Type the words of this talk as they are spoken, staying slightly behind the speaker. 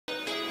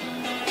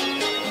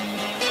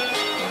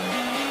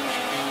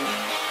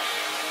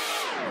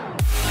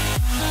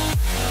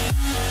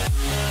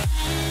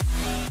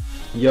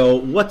Yo,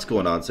 what's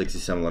going on,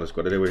 67 Letter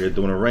Squad? Today we're here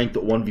doing a ranked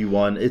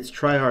 1v1. It's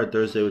Tryhard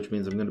Thursday, which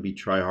means I'm going to be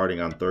tryharding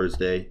on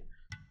Thursday.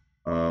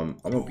 I'm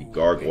going to be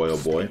Gargoyle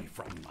Boy.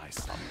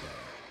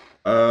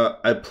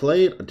 I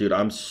played, dude,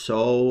 I'm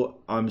so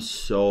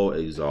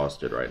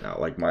exhausted right now.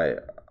 Like I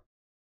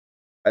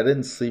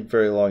didn't sleep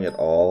very long at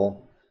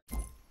all.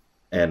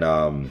 And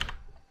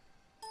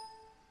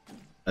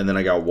then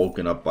I got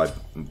woken up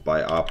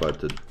by Appa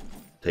to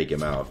take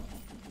him out.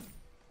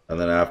 And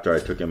then after I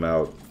took him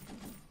out,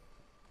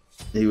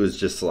 he was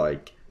just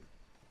like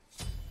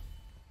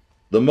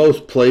the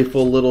most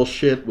playful little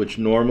shit, which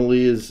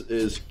normally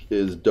is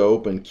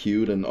dope and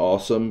cute and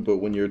awesome, but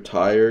when you're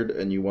tired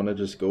and you want to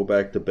just go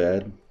back to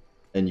bed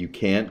and you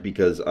can't,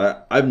 because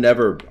I've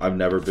never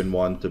been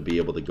one to be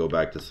able to go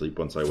back to sleep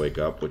once I wake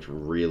up, which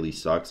really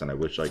sucks, and I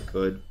wish I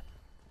could,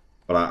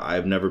 but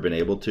I've never been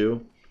able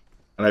to.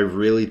 And I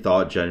really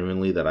thought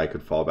genuinely that I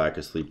could fall back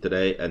asleep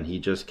today, and he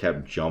just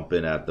kept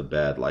jumping at the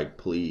bed like,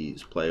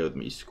 please play with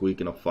me,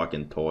 squeaking a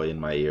fucking toy in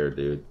my ear,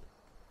 dude.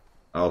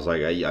 I was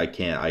like, I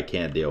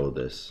can't deal with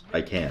this.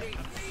 I can't.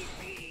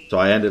 So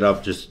I ended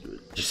up just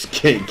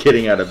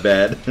getting out of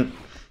bed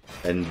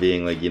and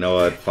being like, you know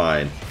what,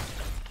 fine.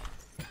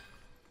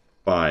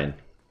 Fine.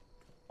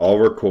 I'll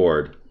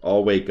record.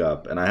 I'll wake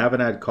up. And I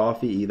haven't had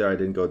coffee either. I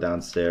didn't go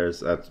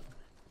downstairs.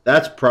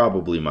 That's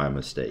probably my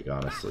mistake,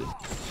 honestly.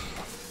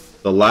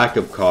 The lack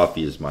of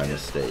coffee is my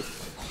mistake.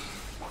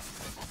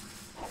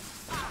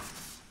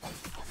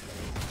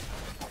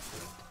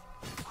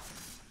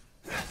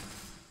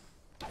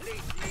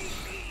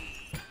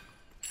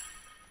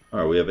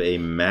 Alright, we have a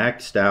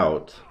maxed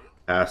out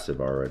passive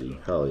already.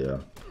 Hell yeah.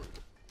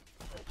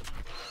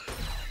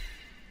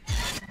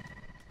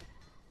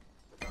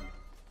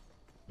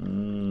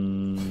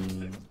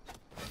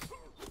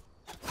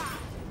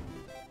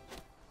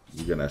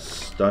 You gonna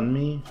stun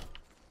me?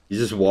 He's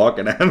just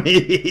walking at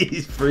me.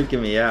 He's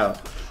freaking me out.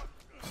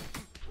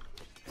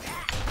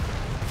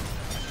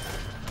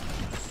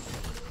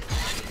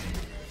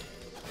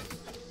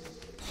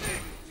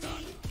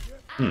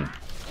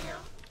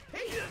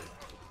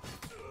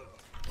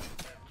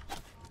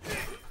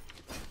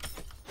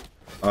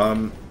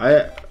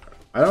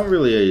 I don't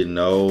really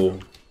know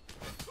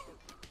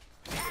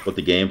what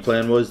the game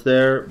plan was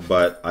there,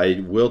 but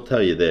I will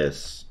tell you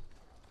this.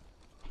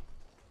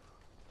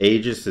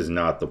 Aegis is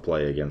not the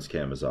play against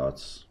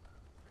Camazotz.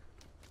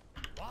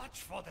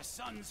 Watch for the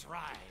sun's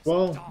rise.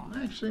 Well,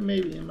 actually,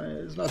 maybe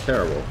it's not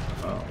terrible.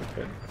 Oh,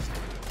 okay.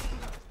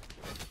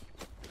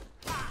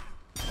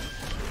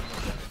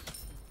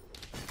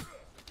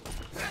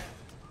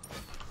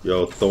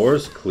 Yo,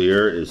 Thor's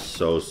clear is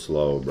so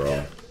slow,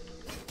 bro.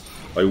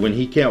 Like, when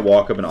he can't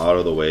walk up and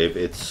auto the wave,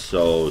 it's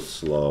so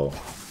slow.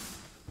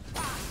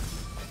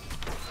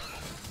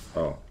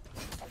 Oh.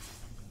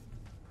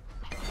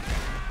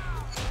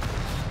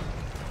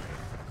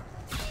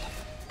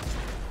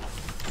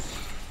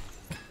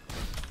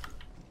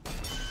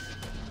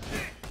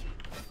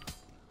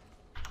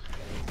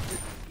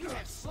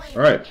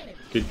 Alright,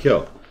 good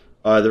kill.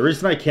 The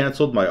reason I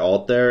canceled my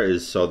ult there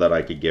is so that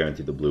I could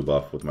guarantee the blue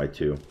buff with my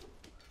 2.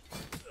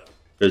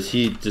 Because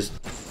he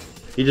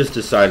just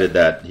decided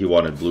that he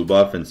wanted blue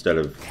buff instead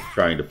of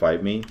trying to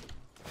fight me.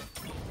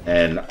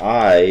 And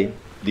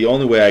the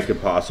only way I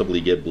could possibly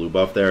get blue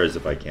buff there is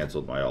if I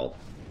canceled my ult.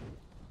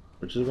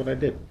 Which is what I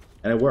did.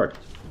 And it worked.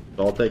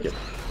 So I'll take it.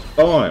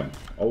 Boom!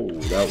 Oh,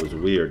 that was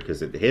weird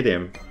because it hit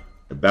him.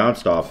 It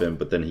bounced off him,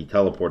 but then he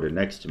teleported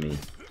next to me.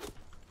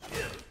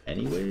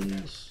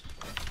 Anyways.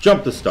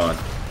 Jump the stun.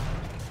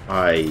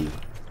 I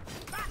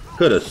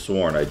could have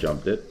sworn I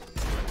jumped it.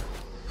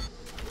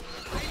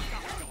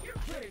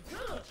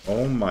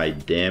 Oh my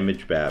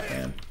damage,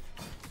 Batman.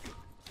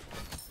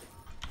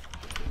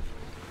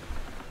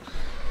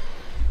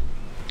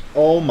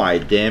 Oh my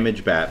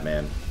damage,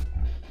 Batman.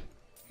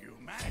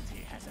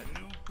 Humanity has a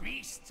new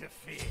beast to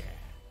fear.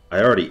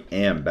 I already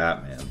am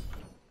Batman.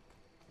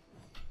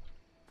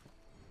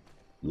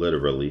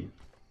 Literally.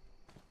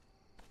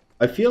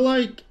 I feel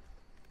like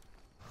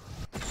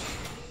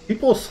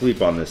people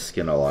sleep on this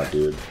skin a lot,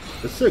 dude.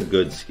 This is a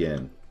good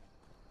skin.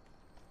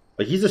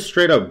 Like, he's a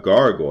straight up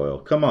gargoyle.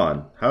 Come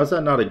on, how is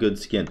that not a good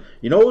skin?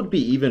 You know what would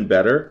be even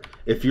better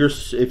if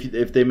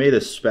they made a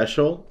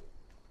special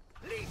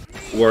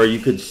where you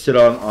could sit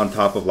on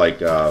top of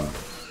like a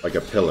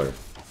pillar,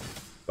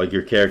 like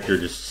your character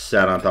just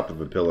sat on top of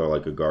a pillar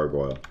like a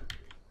gargoyle.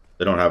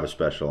 They don't have a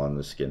special on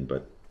this skin,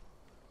 but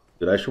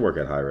dude, I should work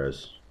at high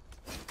res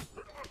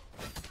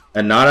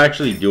and not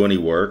actually do any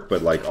work,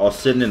 but like I'll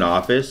sit in an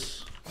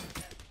office.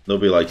 They'll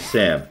be like,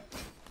 Sam,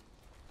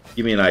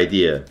 give me an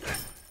idea.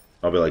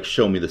 I'll be like,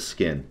 show me the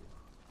skin.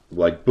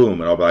 Like, boom.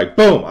 And I'll be like,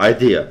 boom,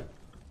 idea.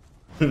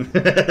 You'll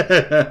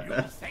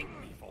thank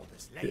me for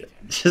this later.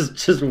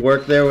 Just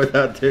work there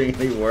without doing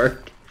any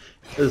work.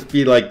 Just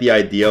be like the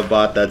idea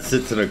bot that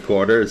sits in a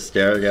corner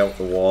staring out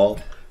the wall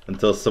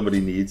until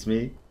somebody needs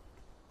me.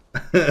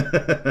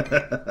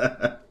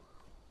 That's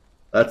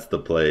the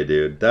play,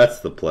 dude.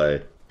 That's the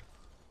play.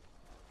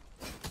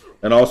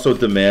 And also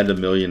demand $1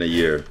 million a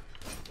year.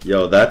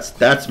 Yo,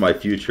 that's my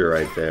future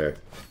right there.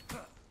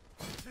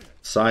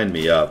 Sign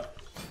me up.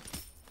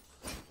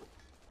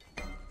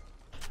 Where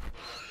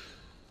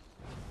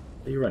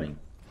are you running?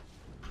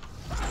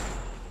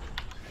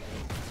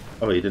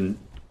 Oh, he didn't.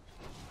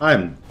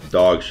 I'm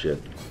dog shit.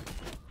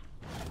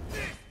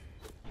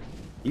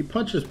 He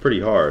punches pretty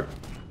hard.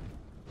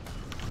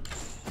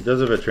 He does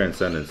have a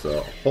transcendence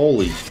though.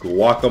 Holy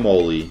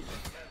guacamole.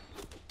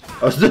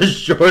 That was the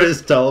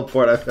shortest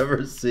teleport I've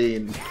ever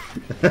seen.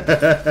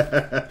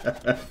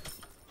 That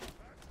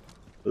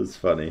was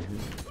funny.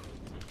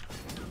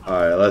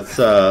 Alright,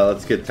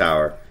 let's get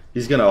tower.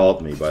 He's gonna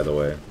ult me, by the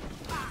way.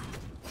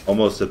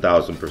 Almost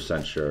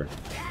 1000% sure.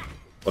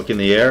 Look in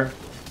the air.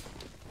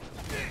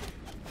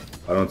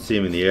 I don't see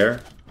him in the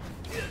air.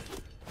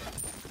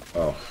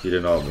 Oh, he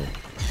didn't ult me.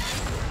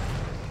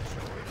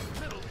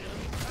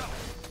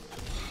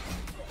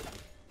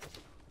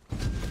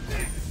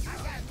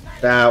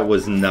 That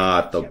was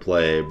not the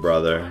play,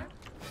 brother.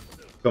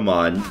 Come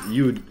on,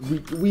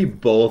 we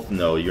both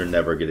know you're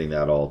never getting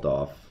that ult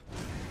off.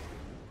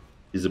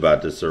 He's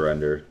about to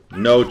surrender.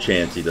 No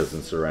chance he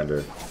doesn't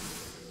surrender.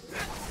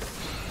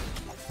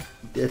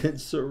 Didn't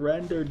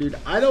surrender, dude.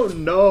 I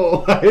don't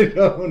know. I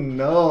don't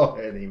know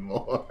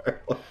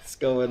anymore. What's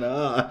going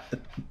on?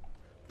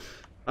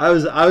 I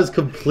was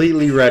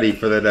completely ready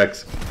for the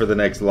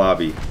next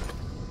lobby.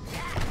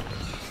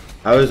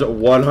 I was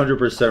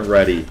 100%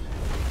 ready.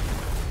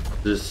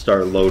 Just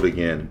start loading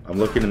in. I'm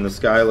looking in the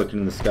sky, looking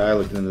in the sky,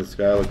 looking in the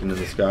sky, looking in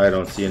the sky. I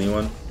don't see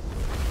anyone.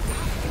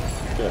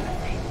 Good.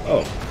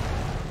 Oh.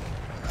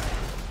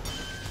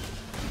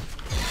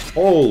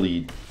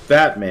 Holy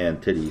Batman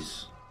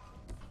titties.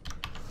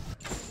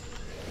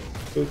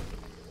 Boop.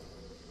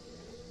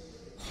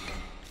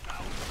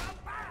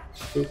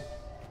 Boop.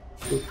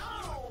 Boop.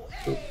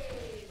 Boop.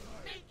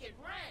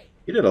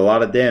 He did a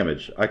lot of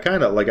damage. I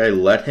kind of, like, I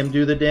let him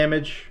do the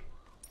damage.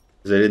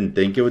 Because I didn't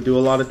think it would do a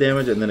lot of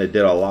damage, and then it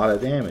did a lot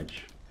of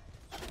damage.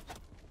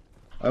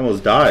 I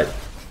almost died.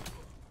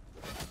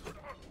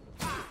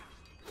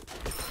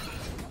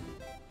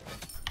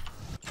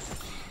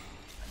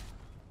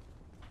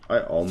 I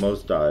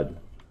almost died.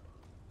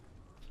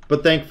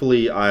 But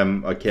thankfully,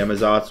 I'm a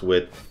Kamazotz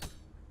with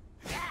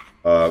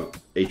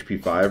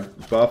HP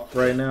 5 buff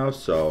right now,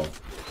 so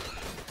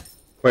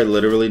quite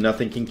literally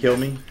nothing can kill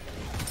me.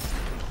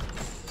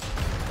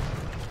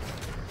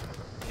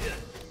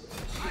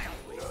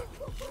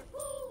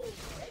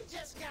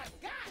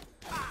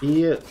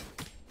 He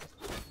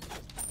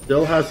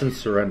still hasn't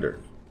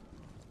surrendered.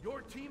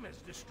 Your team has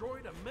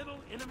destroyed a middle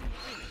enemy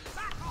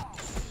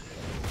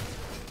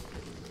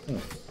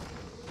phoenix.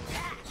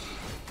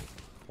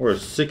 We're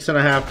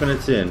 6.5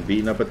 minutes in,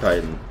 beating up a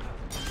Titan.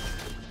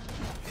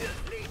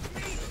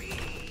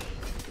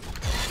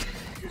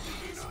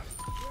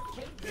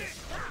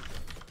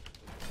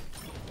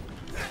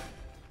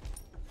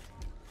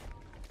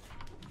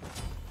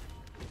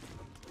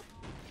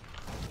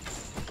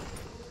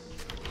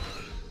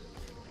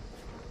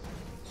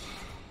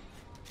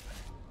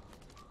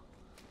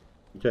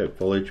 Okay,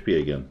 full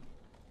HP again.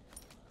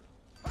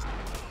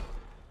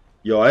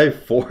 Yo, I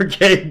have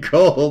 4K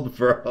gold,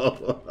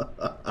 bro.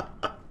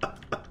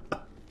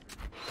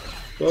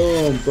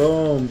 Boom,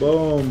 boom,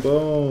 boom,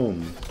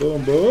 boom.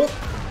 Boom, boom.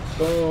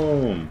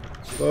 Boom.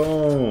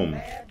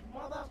 Boom.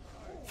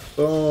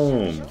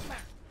 Boom.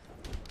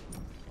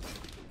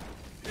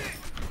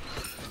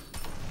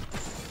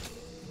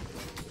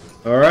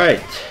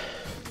 Alright.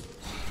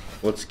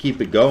 Let's keep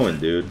it going,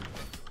 dude.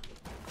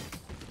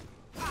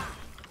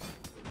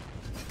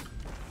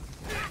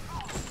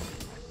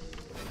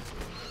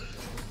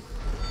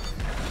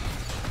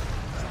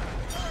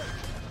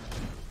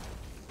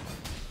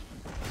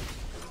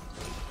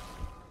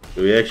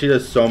 He actually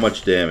does so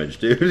much damage,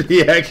 dude.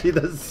 He actually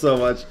does so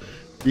much.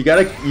 You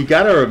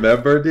gotta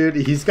remember, dude.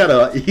 He's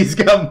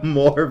got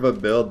more of a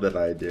build than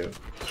I do.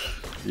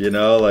 You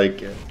know,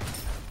 like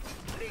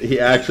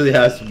he actually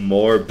has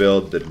more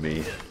build than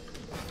me.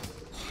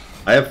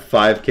 I have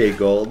 5K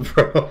gold,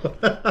 bro.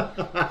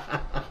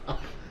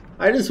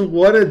 I just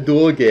won a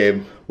duel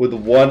game with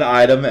 1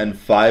 item and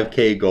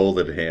 5K gold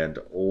in hand.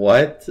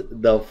 What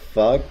the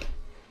fuck?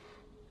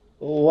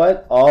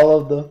 What all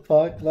of the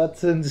fuck?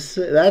 That's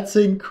insane. That's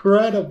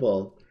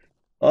incredible.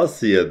 I'll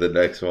see you in the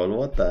next one.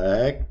 What the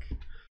heck?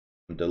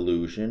 I'm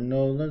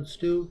delusional and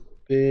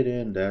stupid,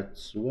 and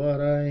that's what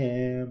I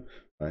am.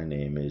 My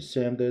name is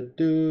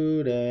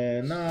SamDaDude,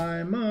 and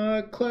I'm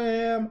a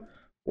clam.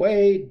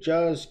 Wait,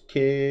 just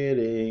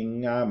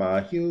kidding. I'm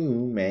a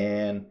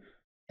human,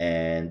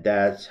 and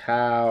that's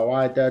how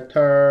I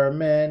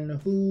determine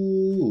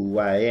who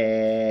I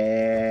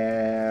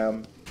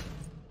am.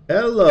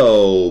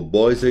 Hello,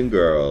 boys and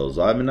girls.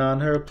 I'm an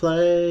on-her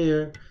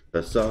player.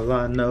 That's all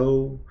I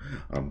know.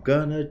 I'm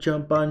gonna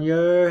jump on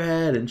your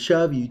head and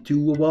shove you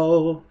to a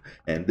wall.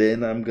 And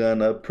then I'm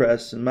gonna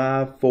press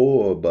my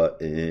 4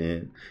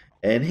 button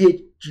and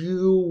hit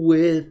you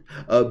with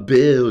a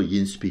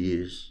billion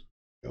spears.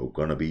 You're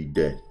gonna be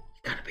dead.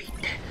 He's gonna be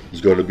dead.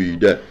 He's gonna be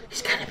dead.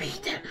 He's gonna be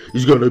dead.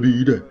 He's gonna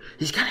be dead.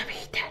 He's gonna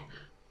be dead.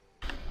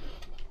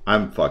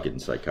 I'm fucking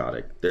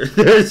psychotic.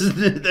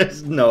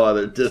 There's no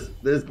other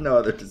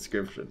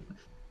description.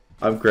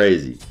 I'm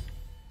crazy.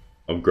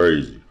 I'm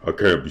crazy. I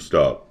can't be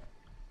stopped.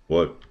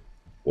 What?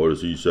 What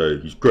does he say?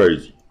 He's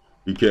crazy.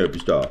 He can't be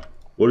stopped.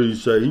 What did he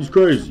say? He's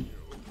crazy.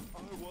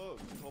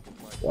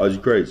 Why is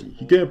he crazy?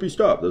 He can't be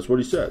stopped. That's what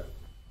he said.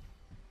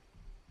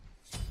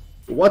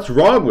 What's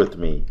wrong with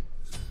me?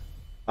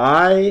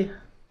 I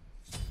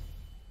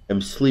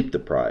am sleep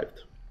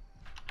deprived.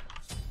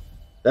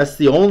 That's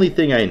the only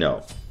thing I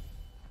know.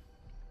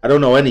 I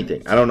don't know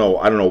anything. I don't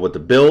know what to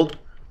build.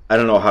 I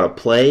don't know how to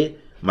play.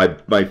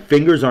 My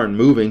fingers aren't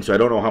moving, so I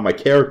don't know how my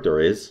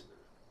character is.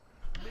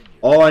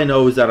 All I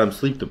know is that I'm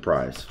sleep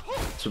deprived.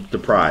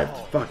 Deprived.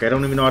 Fuck, I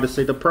don't even know how to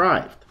say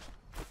deprived.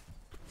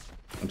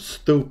 I'm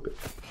stupid.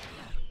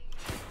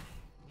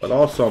 But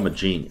also I'm a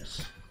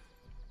genius.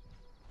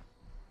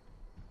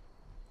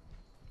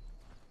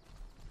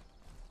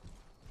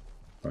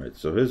 Alright,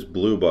 so his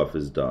blue buff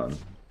is done.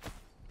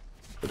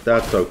 But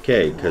that's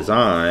okay, because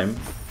I'm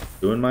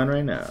doing mine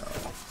right now.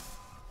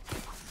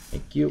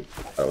 Thank you.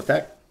 Auto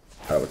attack.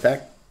 Auto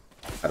attack.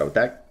 Auto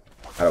attack.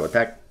 Auto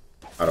attack.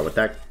 Auto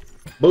attack.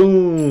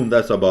 Boom!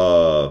 That's a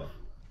buff.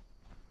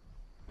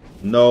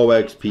 No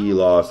XP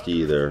lost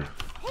either.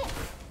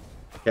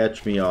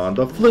 Catch me on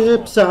the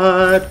flip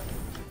side.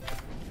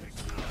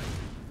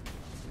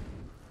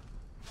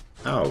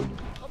 Ow.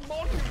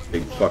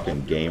 Big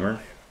fucking gamer.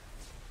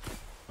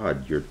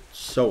 God, you're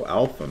so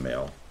alpha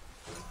male.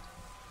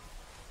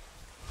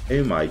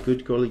 Oh my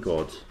good golly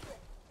god.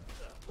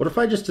 What if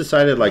I just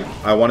decided, like,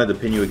 I wanted to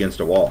pin you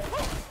against a wall?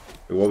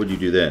 What would you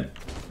do then?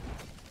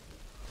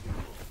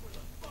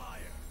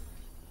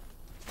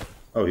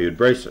 Oh, he would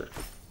brace her.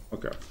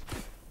 Okay.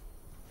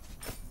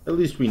 At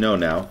least we know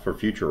now, for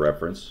future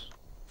reference.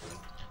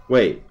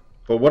 Wait,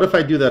 but what if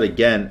I do that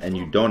again and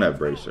you don't have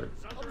bracer?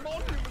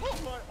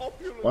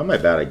 Why am I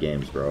bad at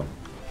games, bro?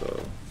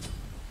 So.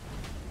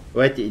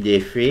 What the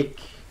freak?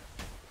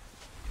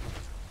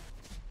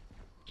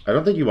 I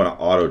don't think you want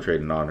to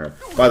auto-trade on her.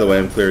 By the way,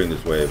 I'm clearing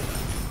this wave.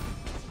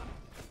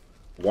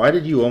 Why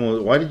did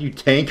you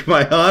tank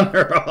my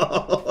honor?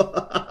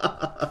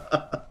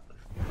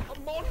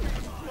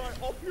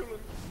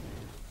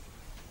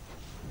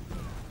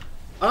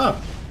 Ah!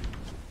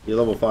 You're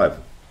level 5. Are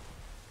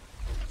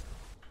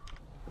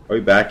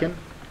we backing?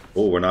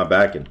 Oh, we're not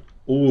backing.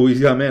 Oh,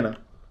 he's got mana.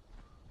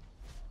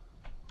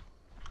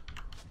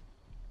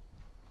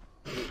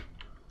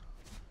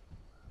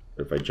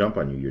 But if I jump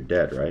on you, you're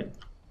dead, right?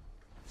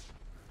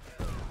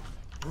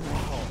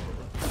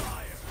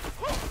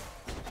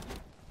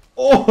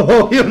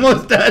 Oh, he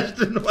almost dashed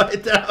into my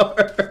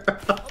tower.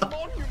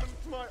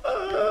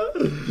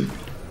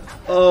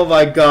 Oh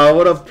my god,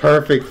 what a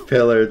perfect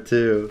pillar,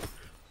 too.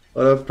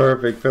 What a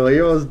perfect pillar.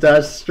 He almost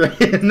dashed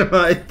straight into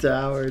my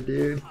tower,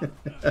 dude.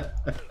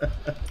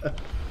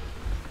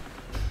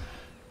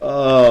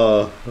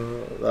 Oh,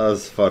 that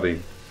was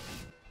funny.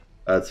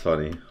 That's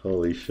funny.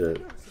 Holy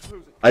shit.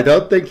 I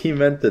don't think he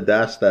meant to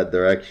dash that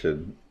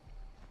direction.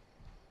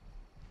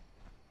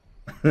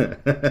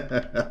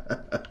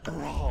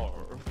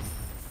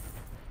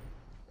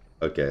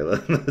 Okay,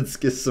 let's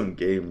get some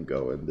game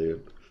going,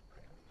 dude.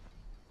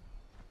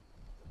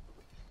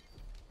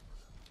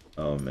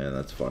 Oh man,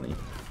 that's funny.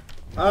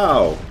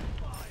 Ow!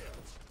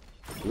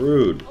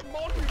 Rude.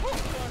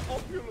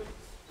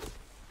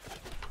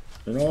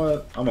 You know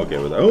what? I'm okay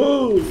with that.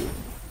 Oh!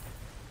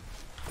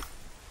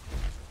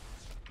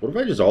 What if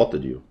I just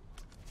ulted you?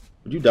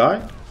 Would you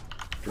die?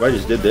 If I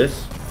just did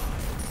this?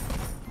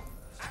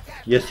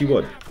 Yes, you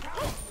would.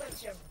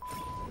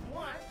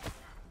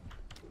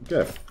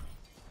 Okay.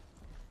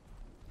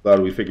 Glad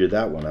we figured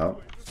that one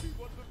out.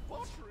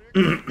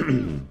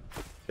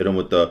 Hit him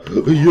with the...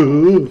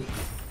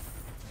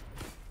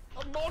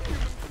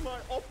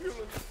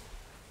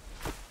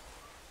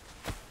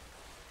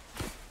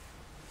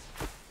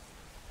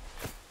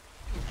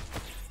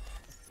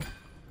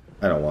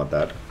 I don't want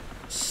that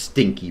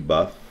stinky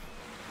buff.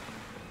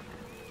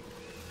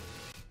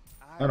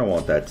 I don't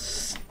want that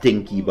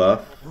stinky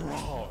buff.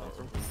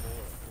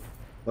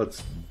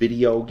 Let's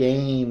video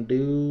game,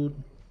 dude.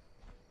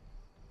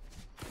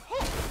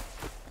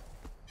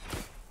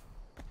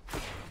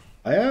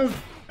 I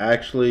have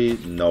actually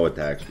no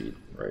attack speed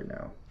right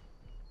now.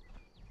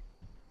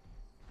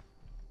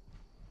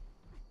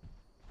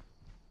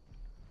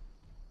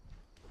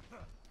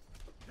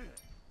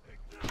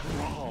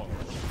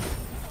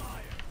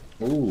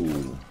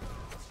 Ooh.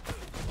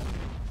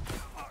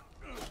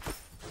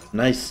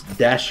 Nice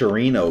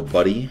dasherino,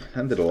 buddy.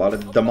 That did a lot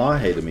of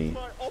damage to me.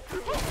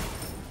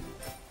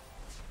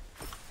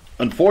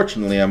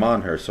 Unfortunately, I'm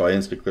on her, so I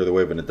insta-clear the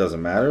wave and it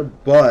doesn't matter,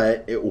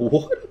 but it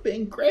would have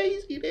been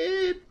crazy,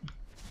 dude.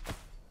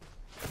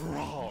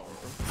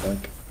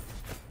 Like.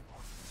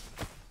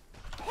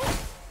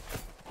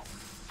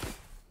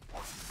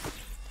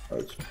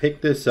 Let's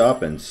pick this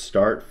up and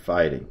start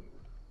fighting.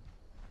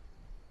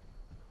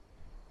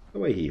 The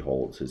way he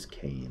holds his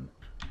cane.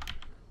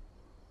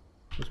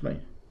 What's my...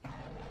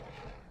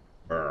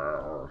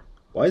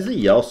 Why is the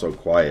yell so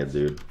quiet,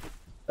 dude?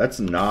 That's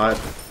not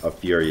a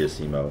furious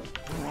emote.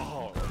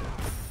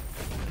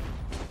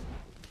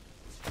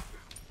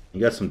 You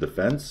got some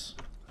defense?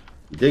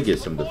 You did get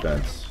some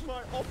defense.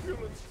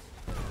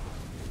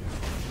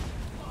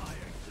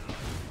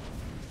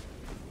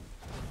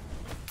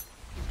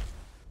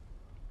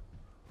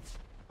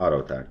 Auto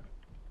attack.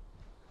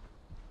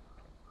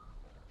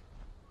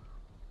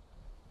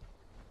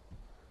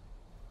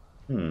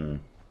 A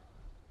monument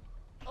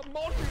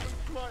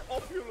to my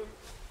opulence.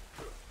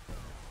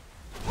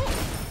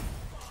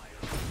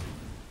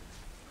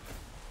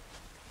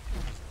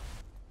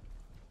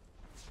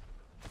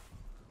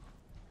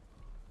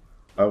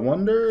 I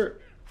wonder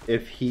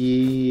if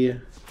he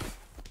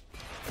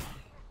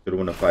could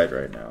win a fight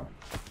right now.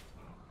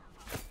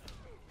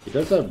 He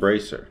does have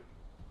Bracer.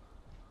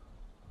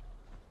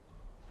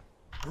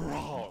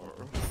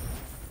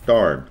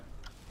 Darn.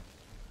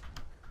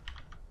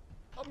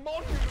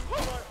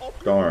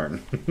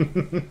 Darn.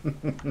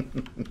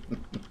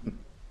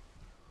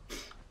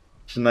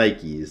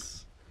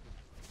 Schnikes.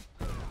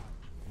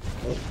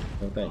 Oh,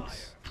 no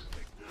thanks.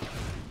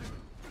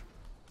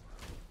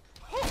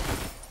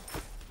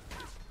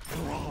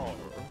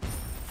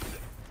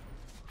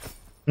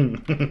 You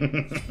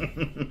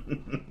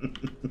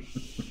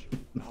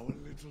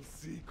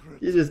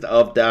just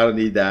up, down, and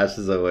he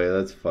dashes away.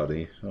 That's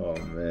funny. Oh,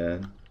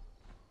 man.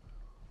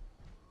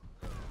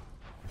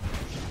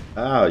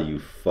 Ow, you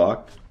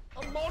fuck.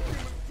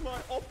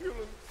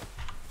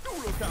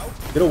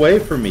 Get away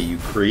from me, you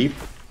creep.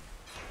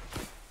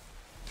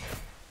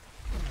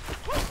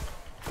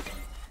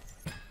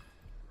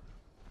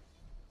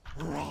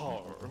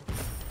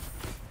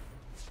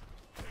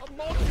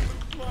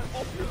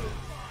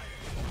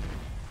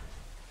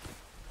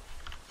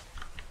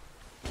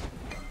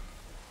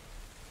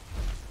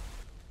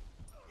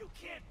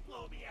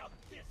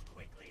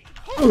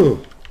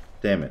 Ooh,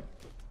 damn it.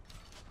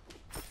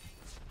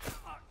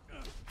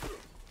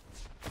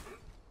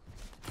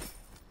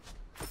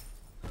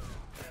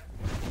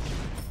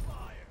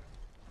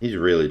 He's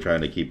really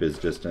trying to keep his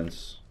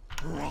distance.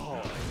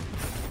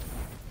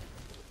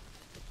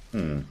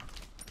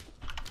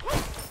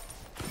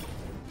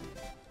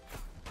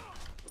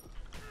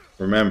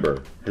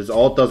 Remember, his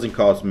ult doesn't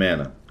cost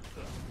mana.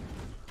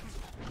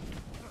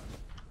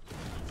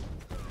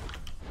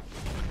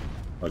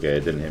 Okay,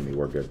 it didn't hit me.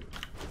 We're good.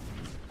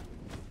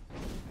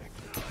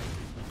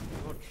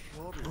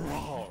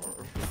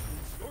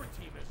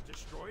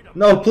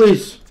 No,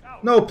 please.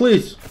 No,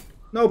 please.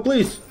 No,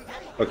 please.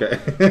 Okay.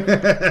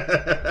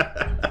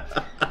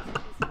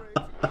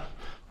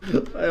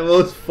 I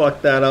almost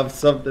fucked that up.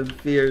 Something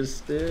fierce,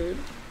 dude.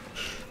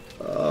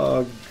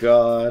 Oh,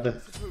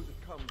 God.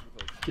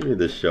 Give me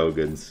the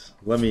Shoguns.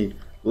 Let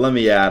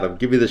me add him.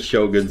 Give me the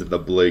Shoguns and the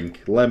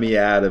blink. Let me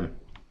add him.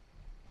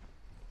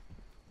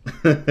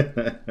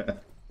 The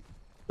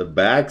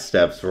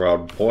backsteps were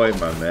on point,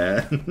 my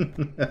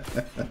man.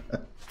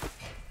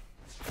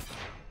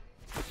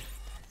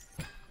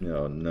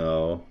 Oh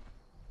no.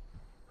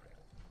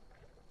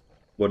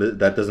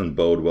 That doesn't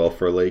bode well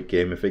for a late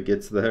game if it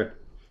gets there.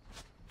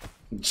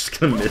 I'm just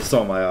gonna miss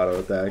all my auto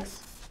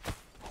attacks.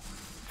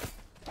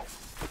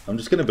 I'm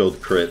just gonna build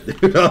crit,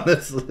 dude,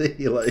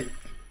 honestly. Like,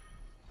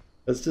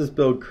 let's just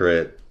build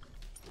crit.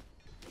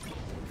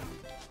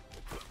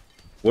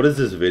 What is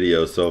this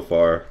video so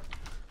far?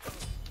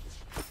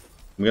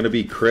 I'm gonna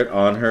be crit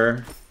on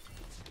her.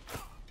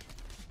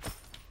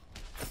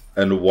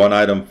 And one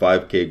item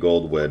 5k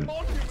gold win.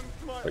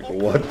 Like,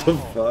 what the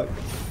fuck?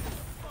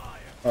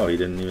 Oh, he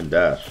didn't even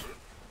dash.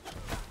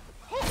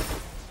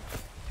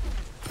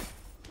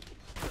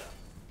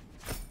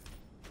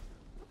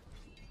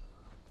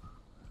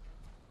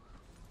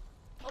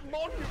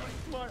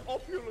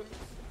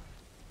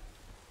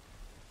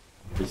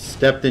 He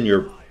stepped in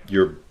your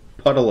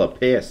puddle of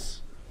piss.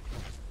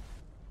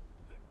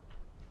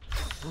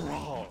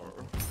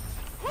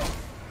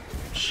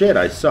 Shit,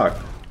 I suck.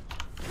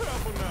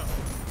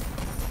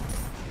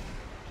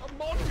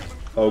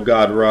 Oh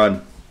god,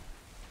 run.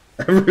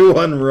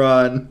 Everyone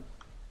run.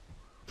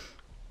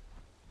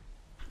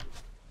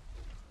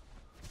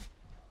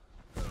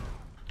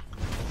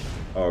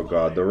 Oh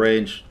god, the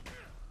range.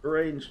 The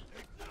range.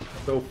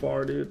 So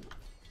far, dude.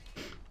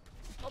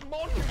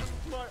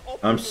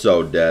 I'm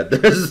so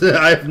dead.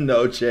 I have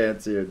no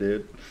chance here,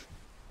 dude.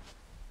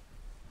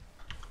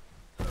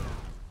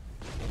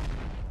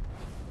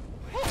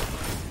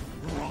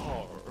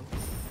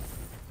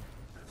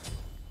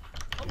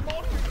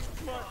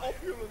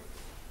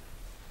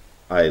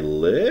 I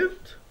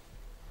lived?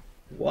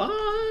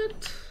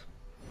 What?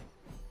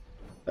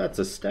 That's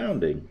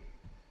astounding.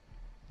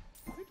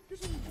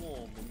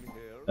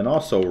 And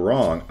also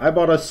wrong. I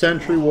bought a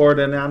sentry ward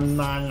and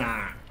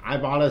I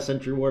bought a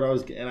sentry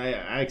ward. And I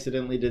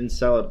accidentally didn't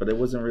sell it, but it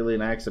wasn't really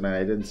an accident. I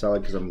didn't sell it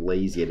because I'm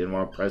lazy. I didn't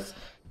want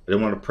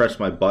to press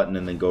my button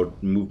and then go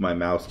move my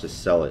mouse to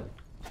sell it.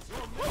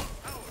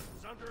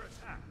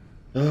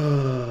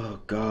 Oh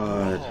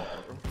god.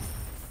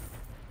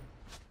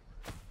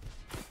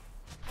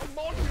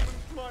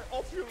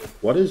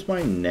 What is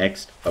my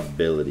next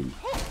ability?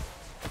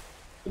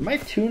 Did my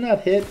 2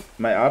 not hit?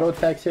 My auto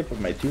attacks hit, but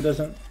my 2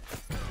 doesn't?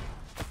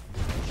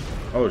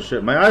 Oh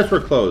shit, my eyes were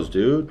closed,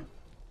 dude.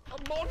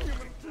 A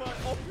monument to my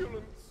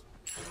opulence.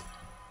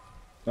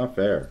 Not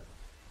fair.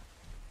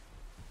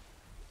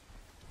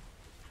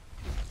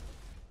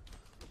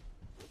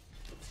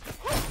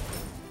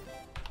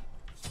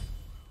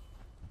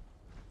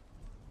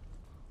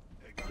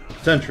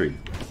 Sentry.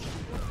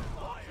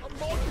 A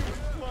monument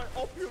to my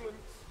opulence.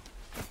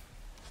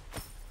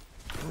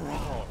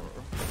 Roar.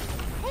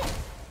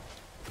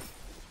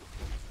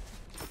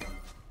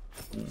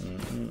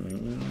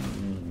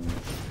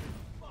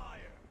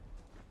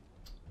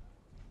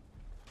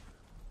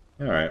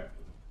 Alright.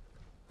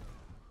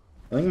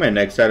 I think my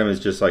next item is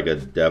just like a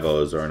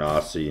Devos or an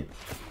Aussie.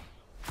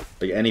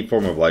 Like any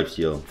form of life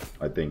steal,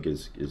 I think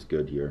is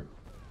good here.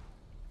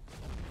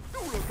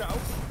 Look out.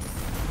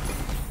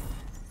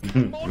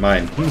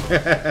 Mine.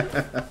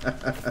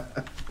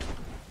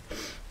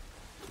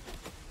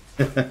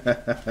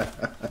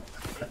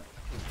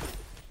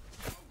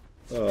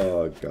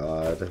 Oh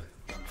god.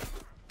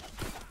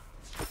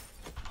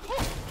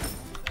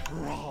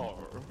 Roar.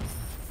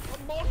 A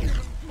monument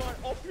to my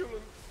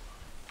opulence.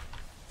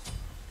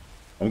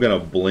 I'm gonna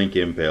blink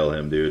impale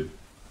him, dude.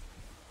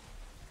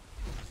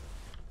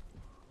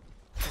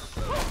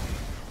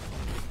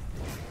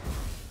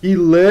 He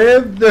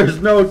lived?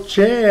 There's no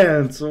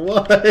chance.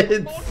 What?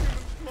 Monument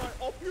to my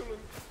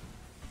opulence.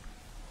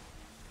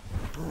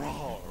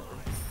 Roar.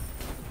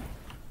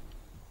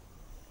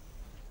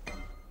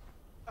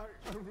 I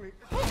only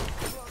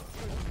blood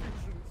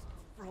transfusions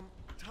from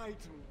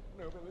Titan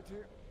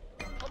nobility.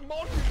 A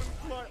monument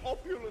to my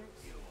opulence.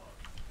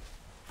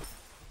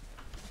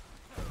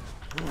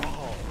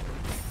 Roar.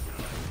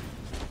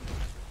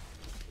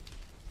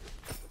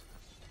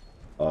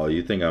 Oh,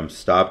 you think I'm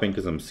stopping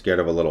because I'm scared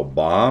of a little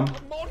bomb?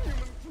 A monument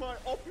to my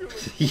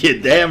opulence. You're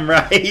damn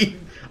right.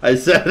 I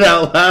said it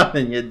out loud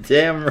and you're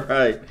damn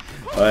right.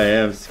 I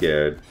am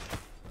scared.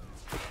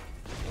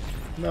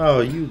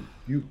 No, you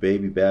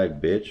baby bag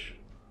bitch.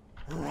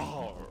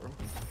 Roar.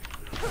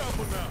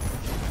 Careful now.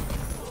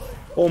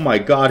 Oh my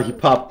god, he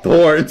popped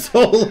thorns.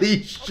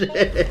 Holy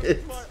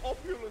shit. My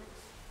opulence.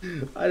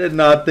 I did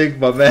not think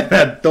my man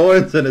had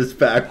thorns in his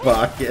back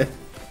pocket.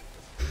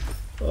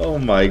 Oh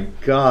my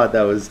god,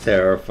 that was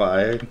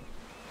terrifying.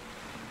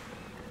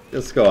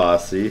 Let's go,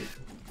 Aussie.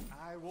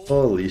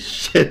 Holy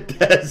shit,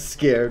 that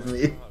scared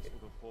me.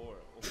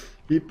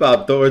 He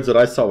popped thorns and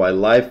I saw my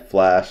life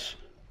flash.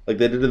 Like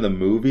they did in the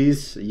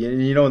movies.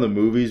 You know in the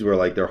movies where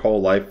like their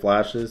whole life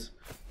flashes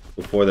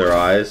before their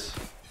eyes?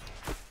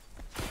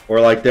 Or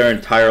like their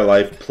entire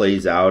life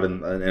plays out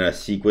in a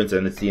sequence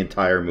and it's the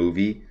entire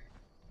movie.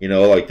 You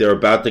know, like they're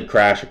about to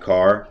crash a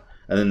car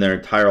and then their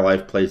entire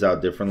life plays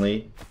out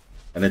differently.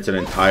 And it's an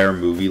entire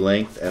movie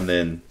length, and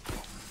then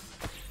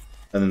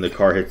the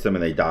car hits them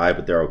and they die,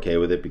 but they're okay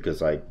with it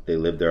because like they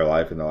lived their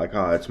life and they're like,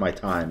 oh, it's my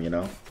time, you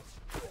know.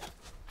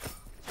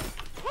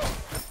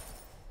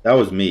 That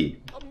was me,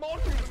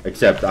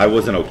 except I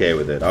wasn't okay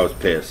with it. I was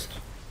pissed.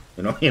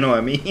 You know what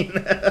I mean?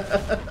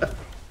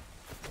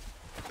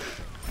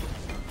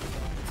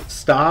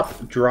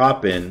 Stop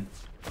dropping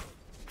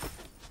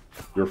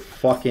your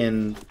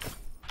fucking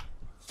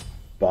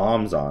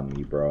bombs on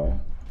me, bro.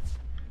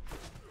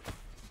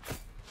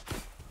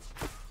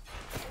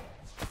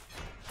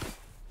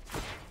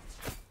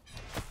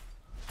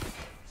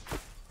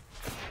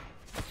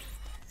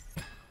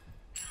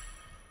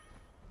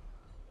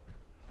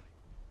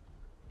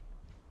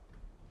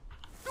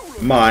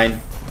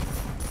 Mine.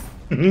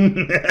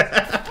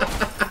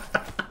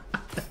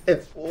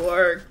 It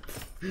worked.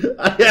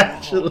 I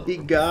actually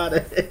got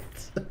it.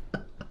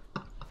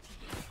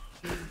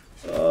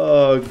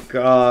 Oh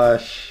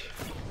gosh.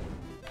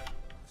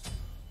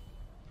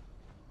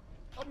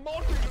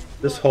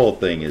 This whole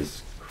thing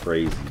is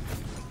crazy.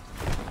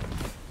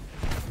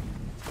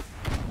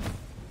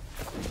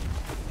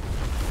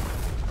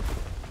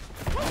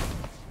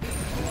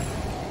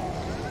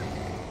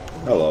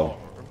 Hello.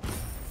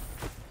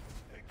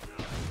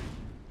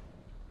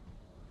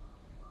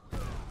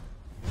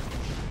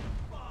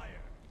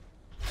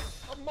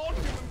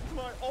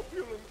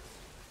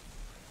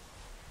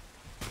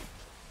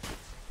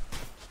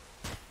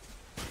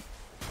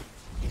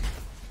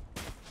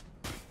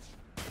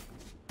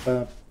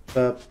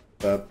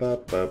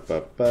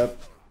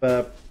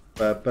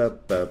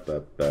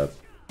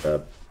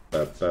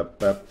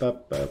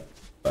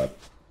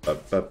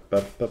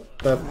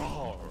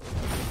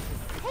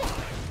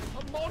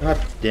 God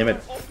damn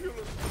it.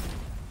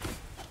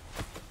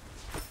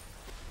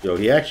 Yo,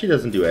 he actually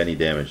doesn't do any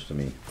damage to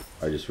me.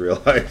 I just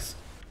realized.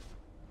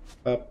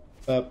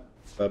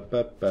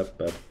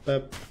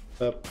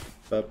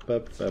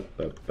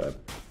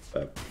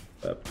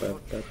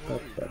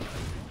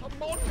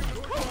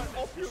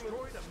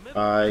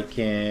 I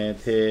can't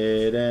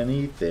hit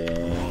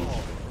anything,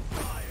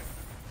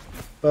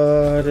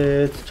 but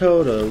it's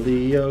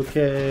totally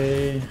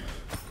okay.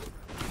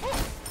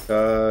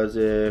 'Cause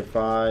if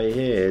I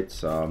hit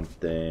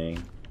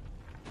something,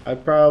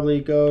 I'd probably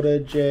go to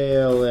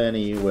jail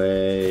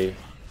anyway.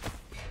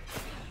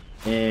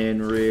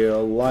 In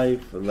real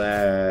life,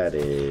 that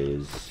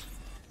is.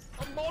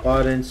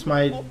 But in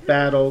Smite,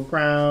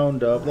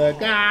 battleground of the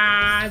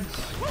gods,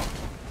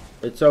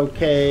 it's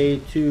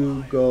okay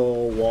to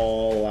go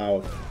all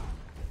out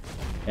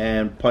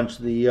and punch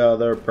the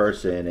other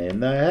person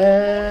in the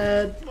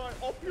head.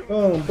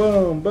 Boom,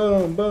 boom,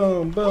 boom,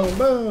 boom, boom,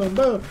 boom,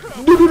 boom.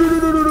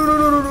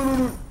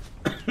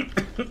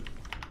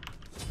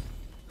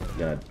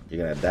 You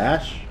gonna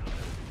dash?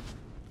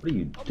 What are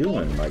you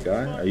doing, my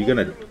guy? Are you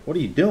gonna? What are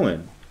you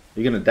doing? Are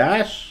you gonna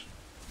dash?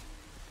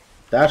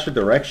 Dash a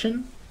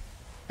direction?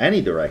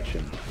 Any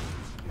direction.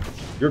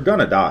 You're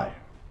gonna die.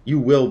 You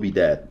will be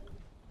dead.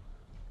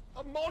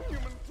 A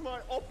monument to my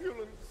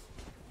opulence.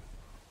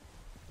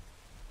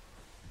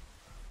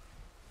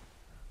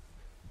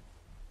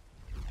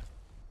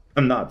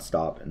 I'm not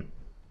stopping.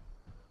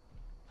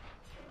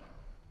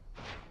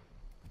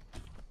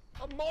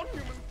 A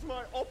monument to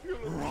my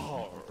opulence.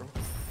 Roar.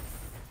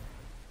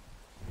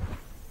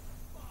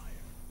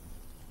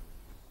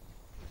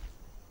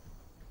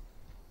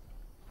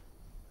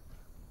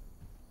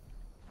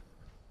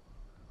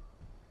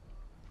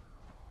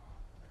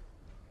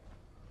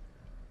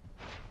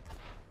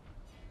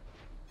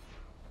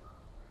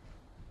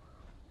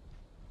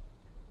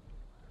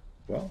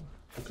 Well,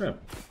 okay.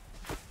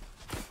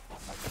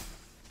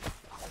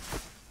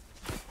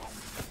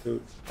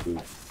 Boop, boop,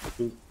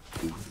 boop,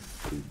 boop,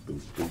 boop,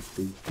 boop,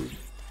 boop, boop.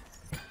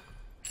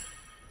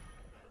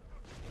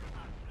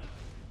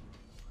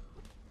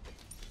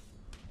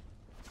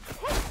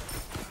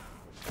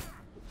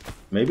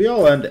 Maybe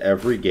I'll end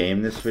every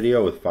game this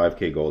video with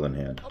 5k gold in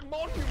hand. A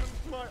monument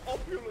to my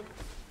opulence.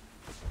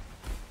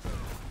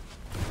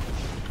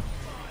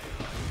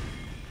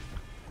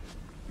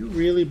 You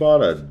really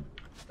bought a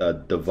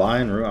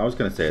divine rune? I was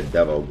gonna say a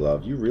Devo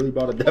glove. You really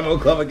bought a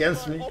Devo glove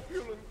against me?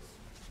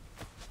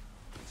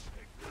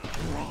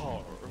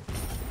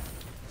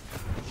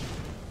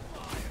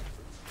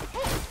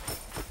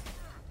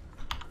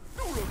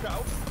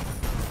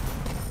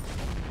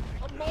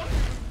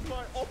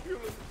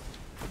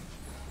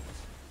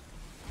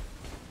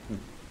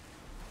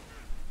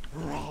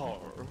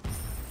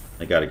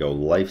 I gotta go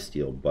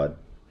lifesteal, bud.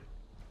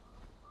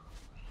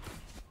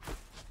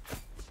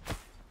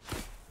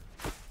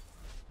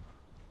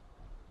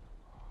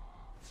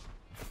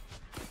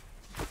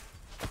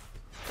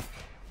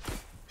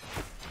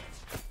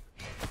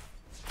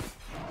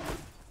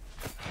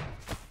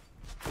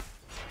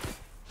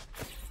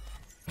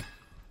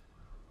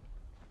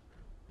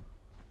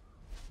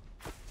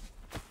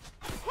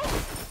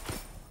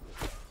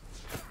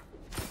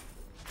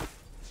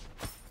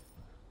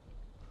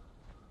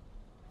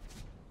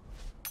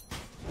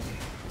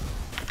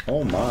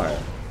 Oh my.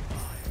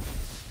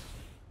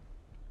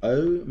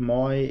 Oh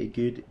my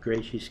good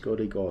gracious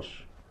golly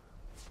gosh.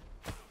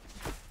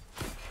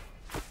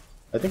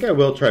 I think I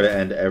will try to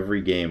end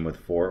every game with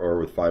 4 or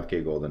with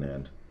 5k gold in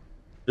hand.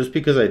 Just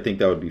because I think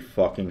that would be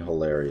fucking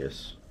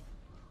hilarious.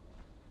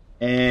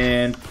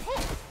 And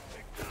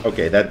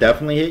okay, that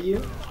definitely hit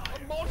you.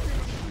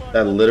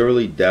 That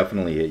literally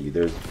definitely hit you.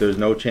 There's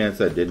no chance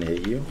that didn't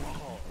hit you.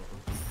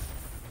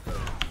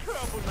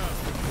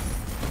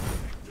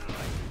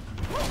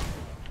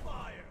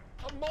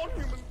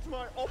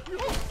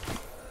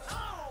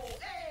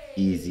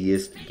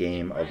 Easiest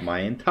game of my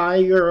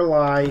entire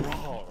life.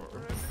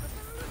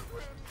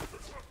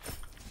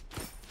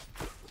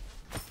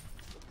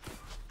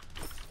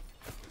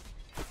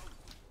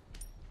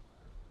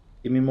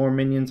 Give me more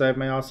minions. I have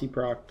my Aussie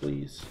proc,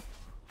 please.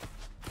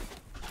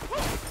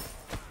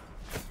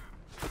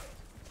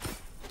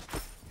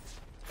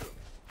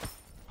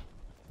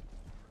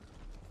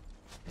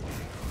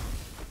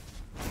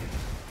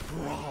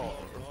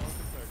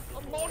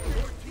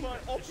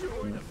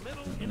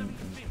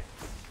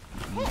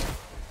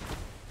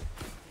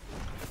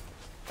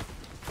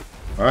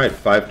 Alright,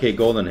 5k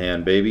gold in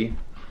hand, baby.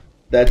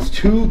 That's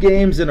 2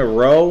 games in a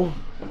row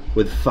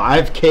with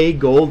 5k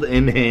gold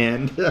in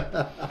hand.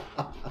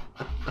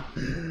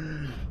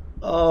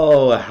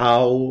 Oh,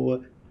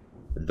 how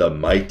the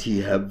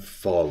mighty have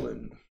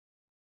fallen.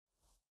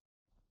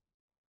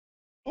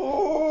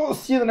 Oh,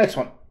 see you in the next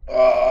one.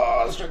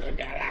 Oh,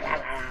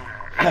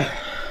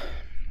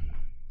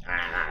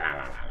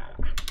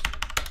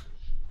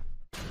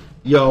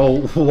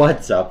 yo,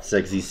 what's up,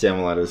 sexy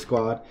Simulator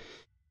Squad?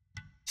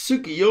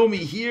 Tsukuyomi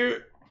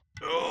here.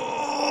 Oh.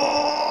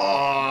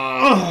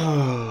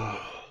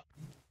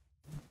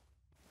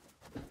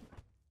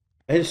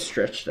 I just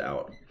stretched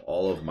out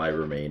all of my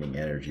remaining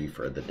energy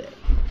for the day.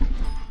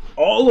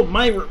 All of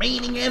my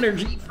remaining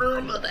energy for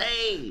the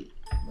day.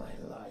 My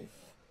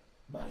life,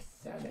 my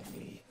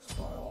sanity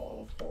are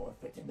all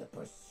forfeit in the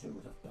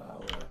pursuit of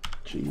power.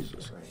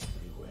 Jesus.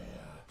 Everywhere,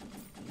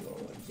 your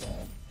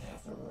death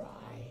has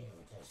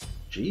arrived.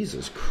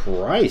 Jesus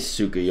Christ,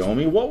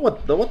 Tsukuyomi.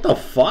 What the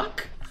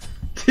fuck?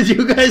 Did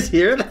you guys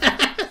hear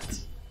that?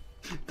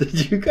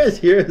 Did you guys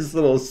hear his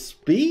little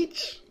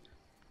speech?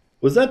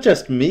 Was that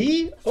just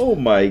me? Oh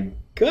my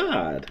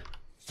god.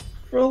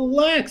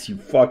 Relax, you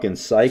fucking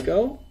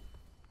psycho.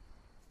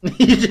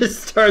 He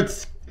just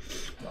starts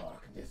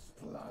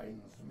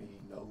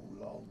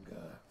no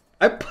longer.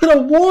 I put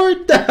a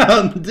ward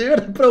down, dude.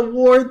 I put a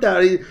ward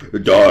down.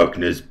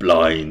 Darkness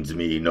blinds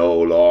me no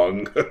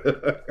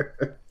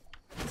longer.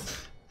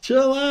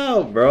 Chill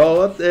out,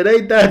 bro. It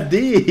ain't that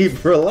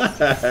deep.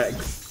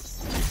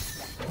 Relax.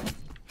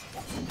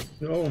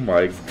 Oh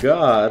my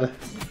god.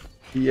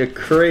 You're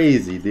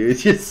crazy,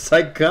 dude. You're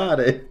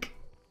psychotic.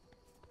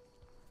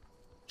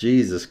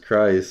 Jesus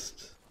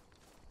Christ.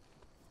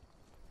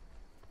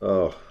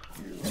 Oh.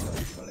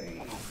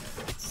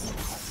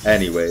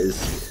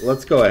 Anyways,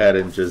 let's go ahead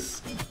and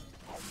just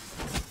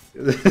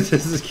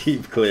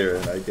keep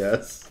clearing, I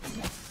guess.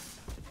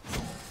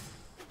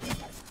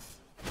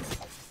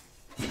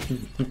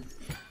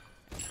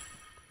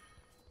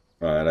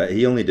 Alright,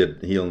 he only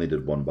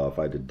did one buff.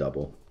 I did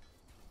double.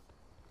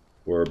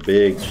 We're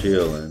big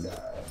chillin'.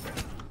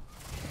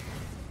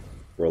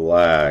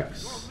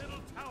 Relax.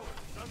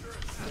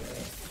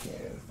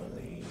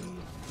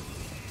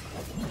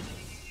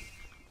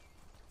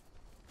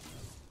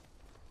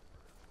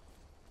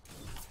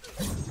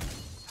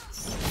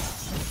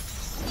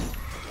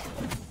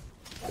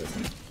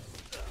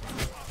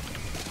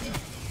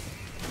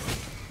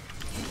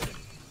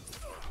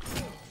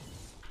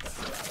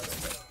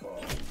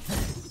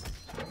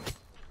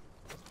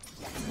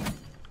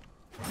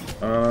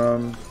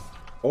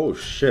 Oh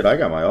shit, I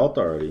got my ult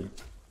already.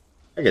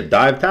 I could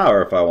dive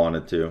tower if I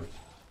wanted to.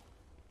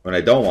 When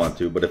I don't want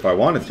to, but if I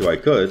wanted to, I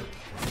could.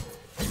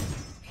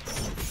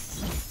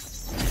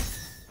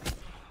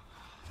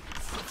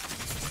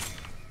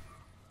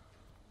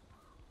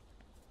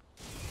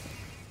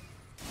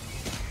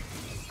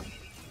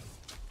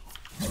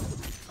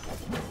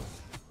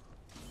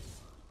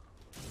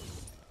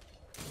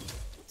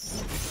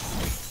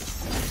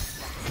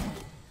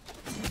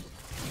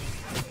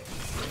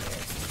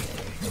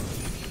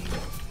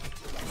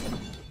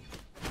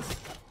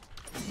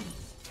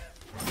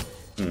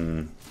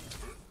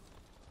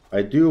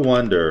 I do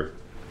wonder,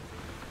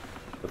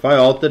 if I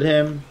ulted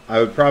him, I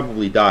would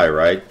probably die,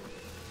 right?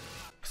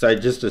 Because I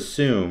just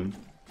assume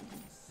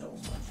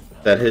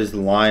that his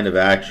line of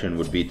action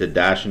would be to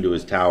dash into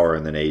his tower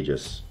and then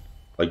Aegis.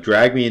 Like,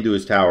 drag me into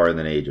his tower and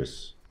then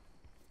Aegis.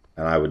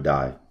 And I would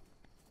die.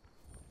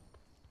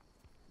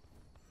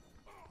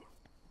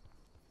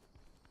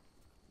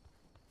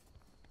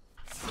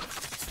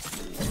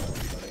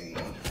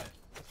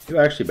 You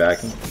actually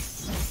backing?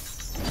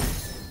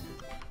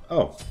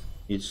 Oh.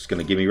 He's just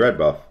gonna give me red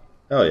buff.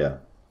 Hell yeah.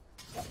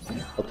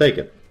 I'll take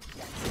it.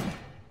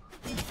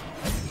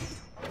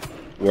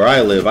 Where I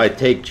live, I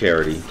take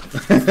charity.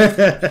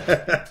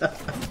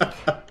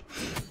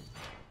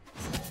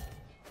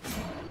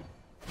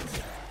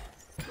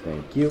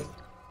 Thank you.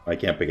 I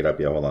can't pick it up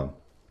yet, hold on.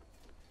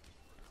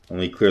 Let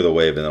me clear the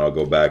wave and then I'll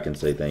go back and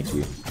say thank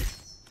you.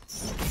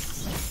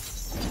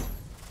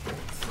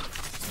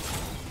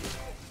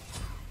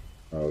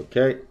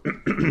 Okay.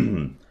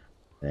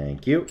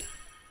 Thank you.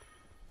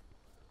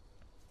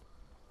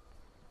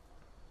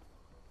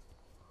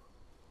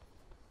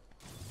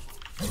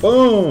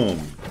 Boom!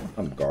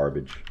 I'm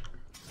garbage.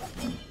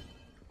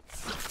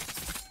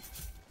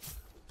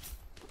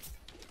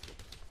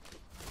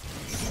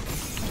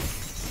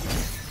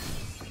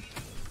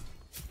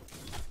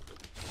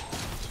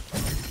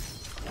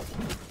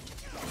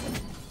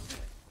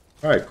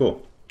 Alright,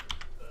 cool.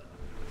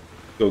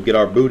 Go get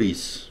our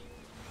booties.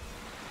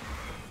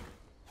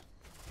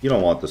 You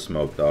don't want the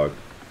smoke, dog.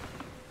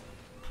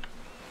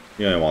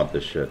 You don't want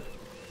this shit.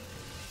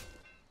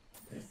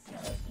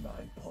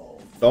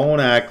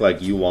 Don't act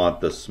like you want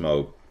the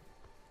smoke.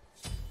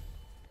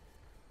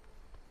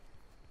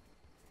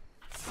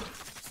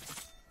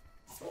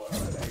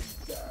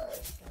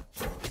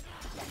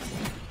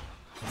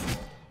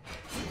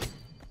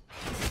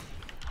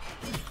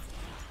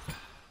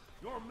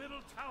 Your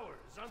middle tower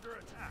is under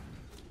attack.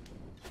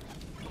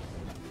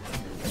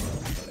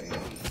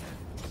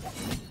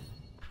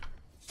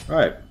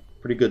 Alright,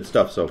 pretty good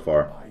stuff so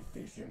far.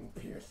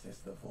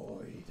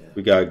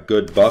 We got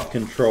good buff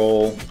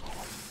control.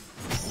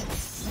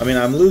 I mean,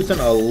 I'm losing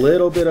a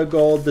little bit of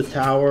gold to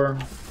tower,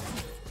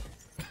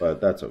 but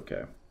that's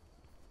okay.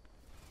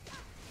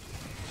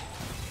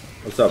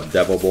 What's up,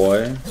 devil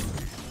boy?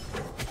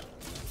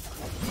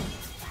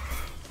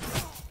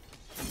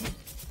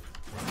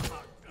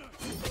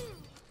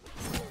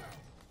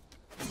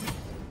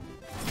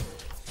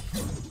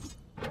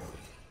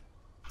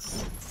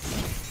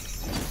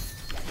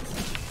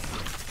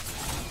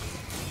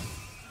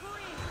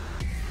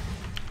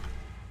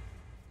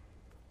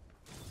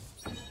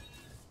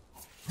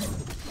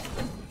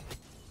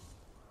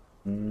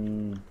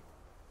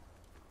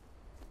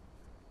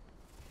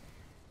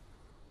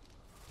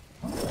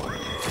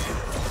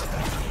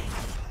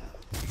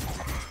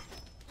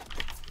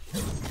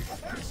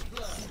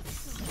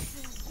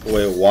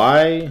 Wait,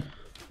 why?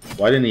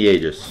 Why didn't he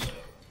Aegis?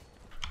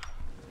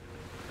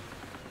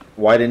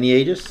 Why didn't he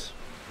Aegis?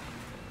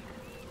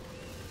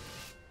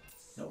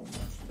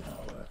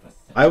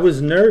 I was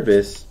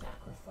nervous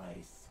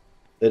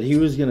that he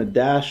was gonna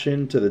dash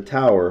into the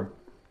tower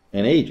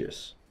and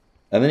Aegis,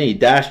 and then he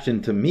dashed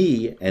into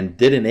me and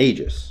didn't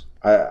Aegis.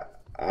 I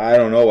I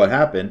don't know what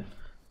happened,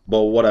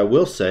 but what I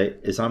will say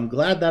is I'm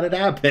glad that it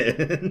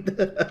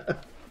happened.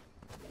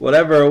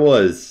 Whatever it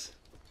was,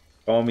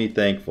 call me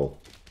thankful.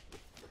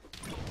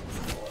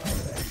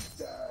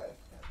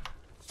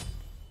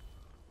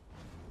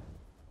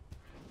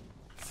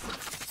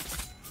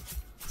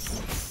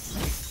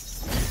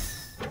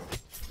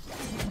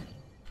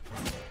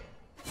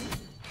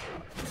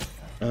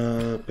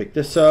 Pick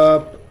this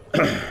up.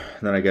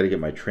 Then I gotta get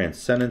my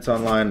Transcendence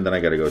online, and then I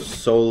gotta go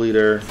Soul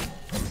Eater.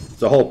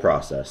 It's a whole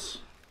process.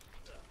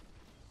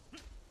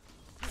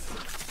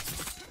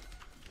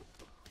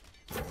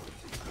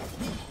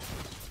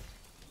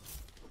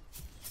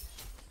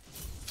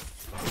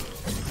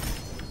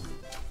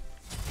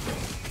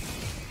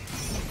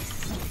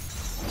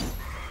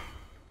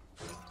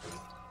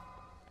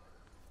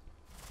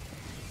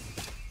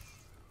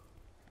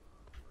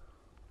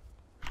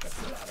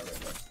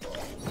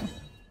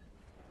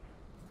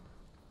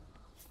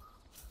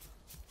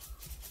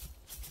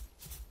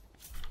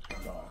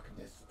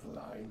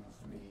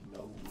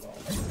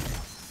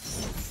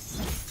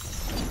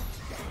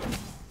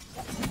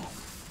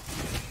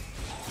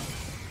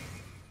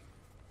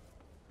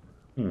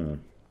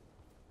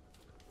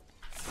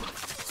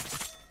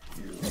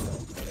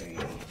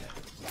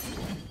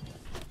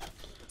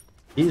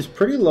 He's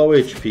pretty low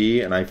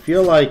HP, and I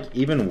feel like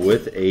even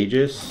with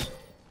Aegis,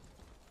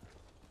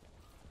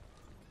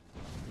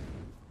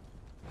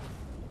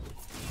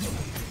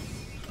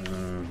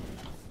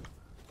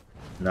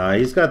 nah,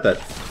 he's got the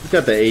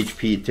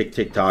HP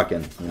tick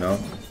tocking, you know.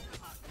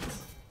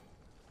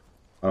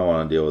 I don't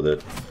want to deal with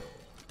it.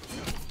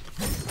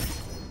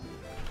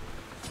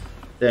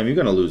 Damn, you're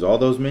gonna lose all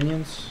those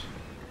minions.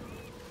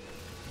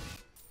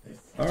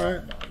 All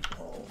right.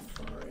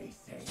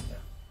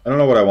 I don't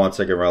know what I want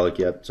second relic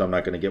yet, so I'm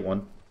not going to get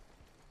one.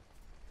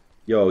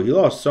 Yo, he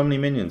lost so many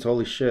minions.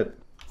 Holy shit.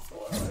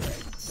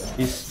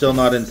 He's still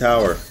not in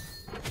tower.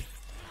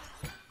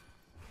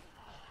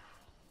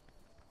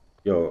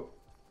 Yo.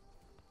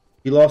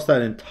 He lost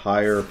that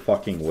entire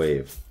fucking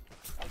wave.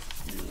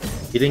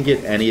 He didn't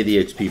get any of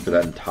the HP for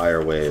that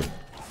entire wave.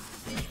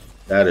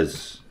 That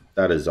is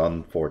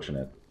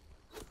unfortunate.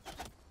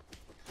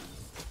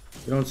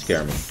 You don't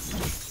scare me.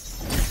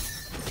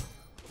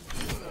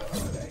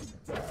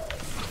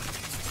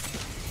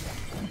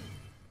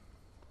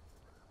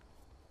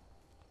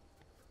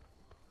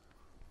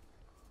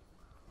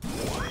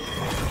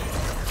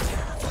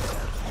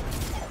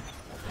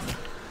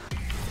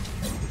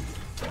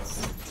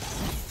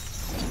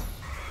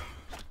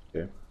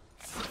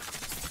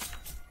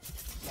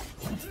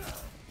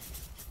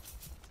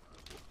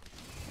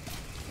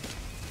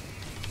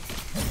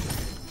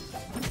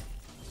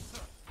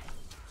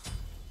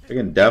 I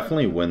can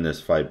definitely win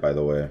this fight, by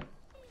the way.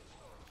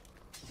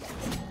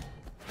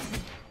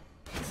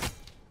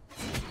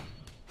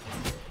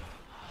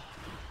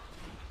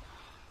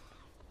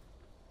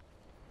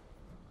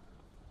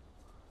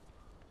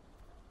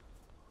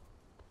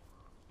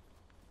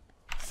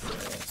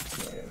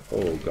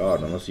 Oh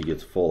god, unless he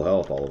gets full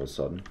health all of a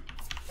sudden.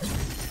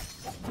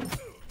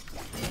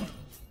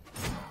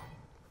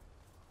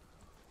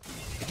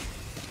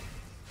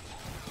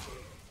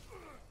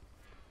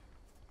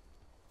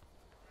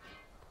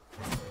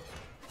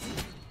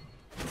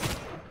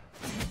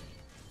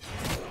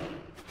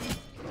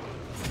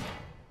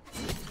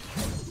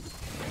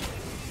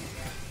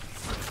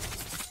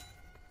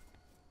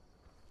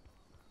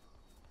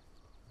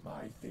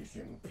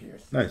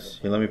 Nice.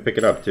 He let me pick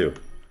it up too.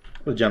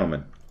 What a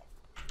gentleman.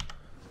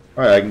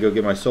 Alright, I can go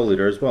get my Soul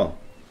Eater as well.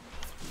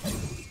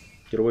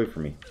 Get away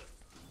from me.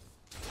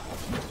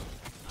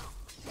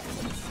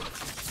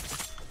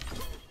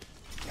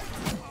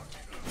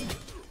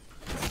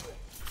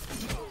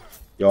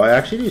 Yo, I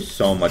actually do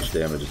so much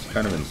damage. It's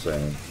kind of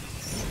insane.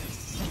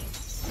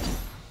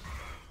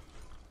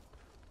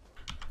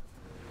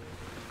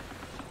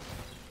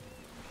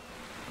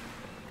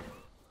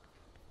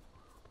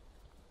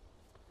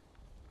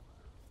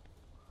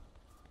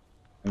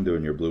 I'm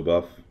doing your blue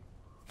buff.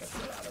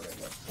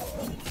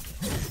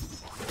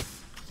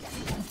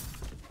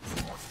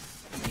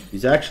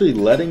 He's actually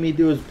letting me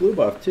do his blue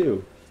buff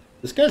too.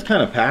 This guy's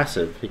kind of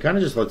passive. He kind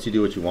of just lets you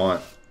do what you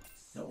want.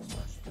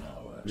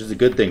 Which is a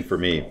good thing for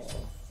me.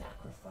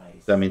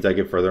 That means I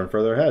get further and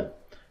further ahead.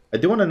 I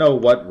do want to know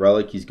what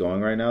relic he's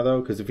going right now though.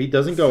 Because if he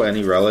doesn't go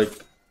any relic.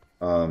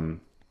 If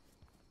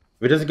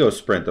he doesn't go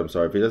sprint, I'm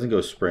sorry. If he doesn't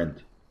go sprint.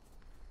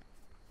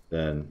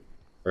 Then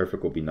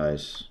Perfect will be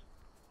nice.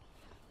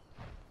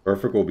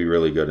 Perfect will be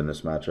really good in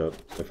this matchup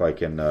if I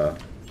can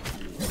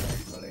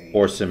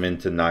force him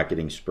into not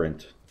getting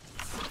sprint.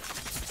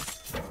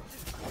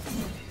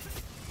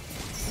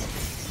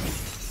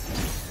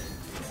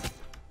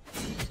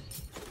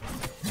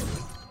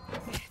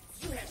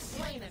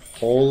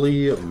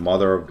 Holy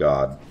mother of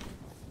God.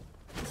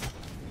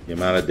 The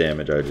amount of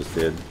damage I just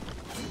did.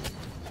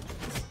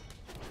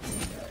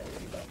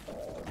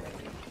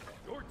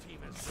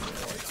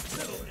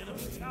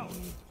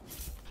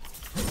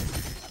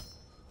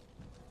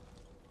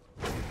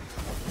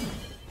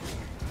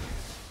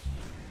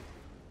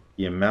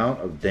 The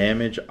amount of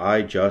damage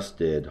I just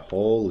did.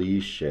 Holy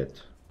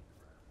shit.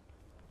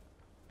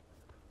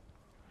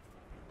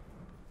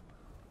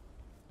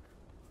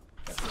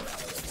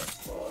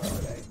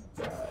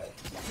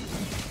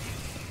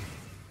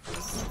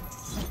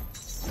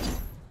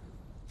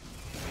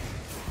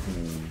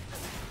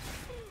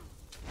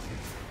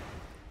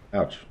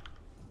 Ouch.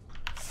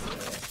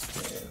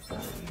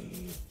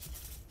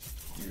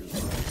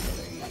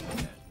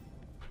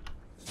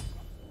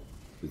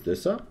 Is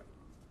this up?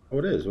 Oh,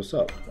 it is. What's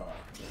up?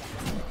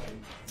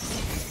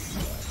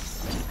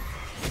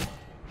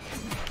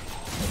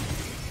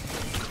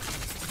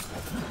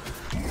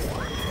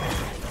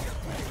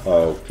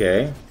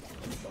 Okay.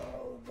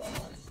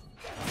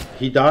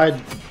 He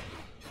died.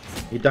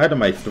 He died to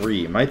my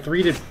 3. My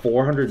 3 did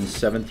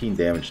 417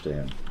 damage to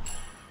him.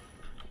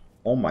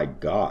 Oh my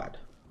god.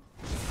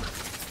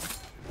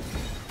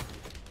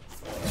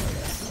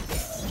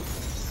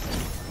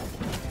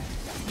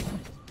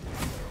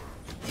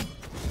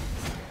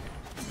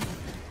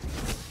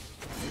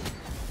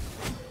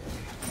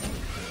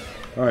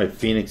 Alright,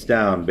 Phoenix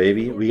down,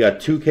 baby. We got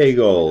 2k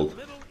gold.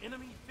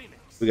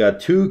 We got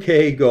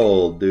 2k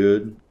gold,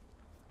 dude.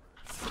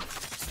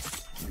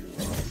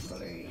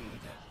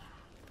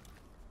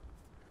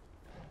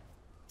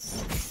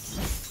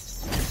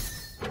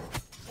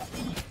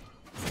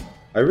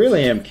 I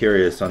really am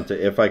curious onto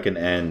if I can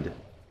end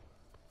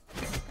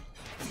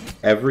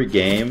every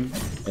game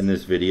in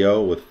this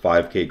video with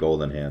 5k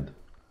gold in hand.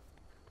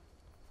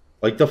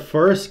 Like, the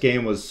first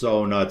game was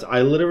so nuts.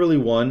 I literally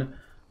won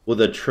with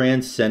a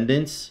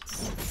Transcendence,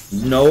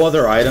 no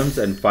other items,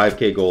 and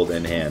 5k gold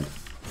in hand.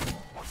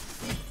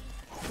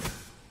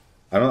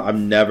 I've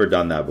never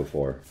done that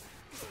before.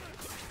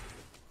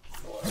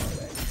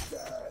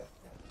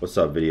 What's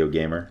up, video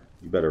gamer?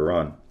 You better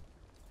run.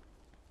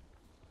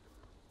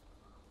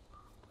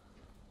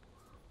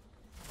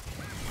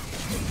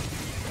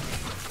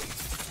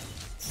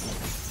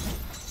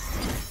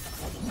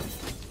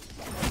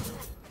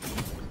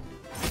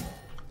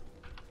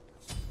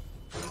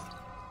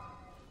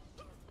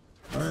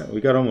 Alright,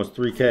 we got almost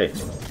 3k.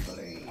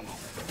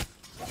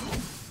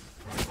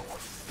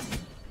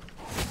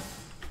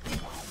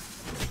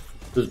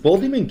 Does Bull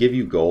Demon give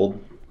you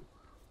gold?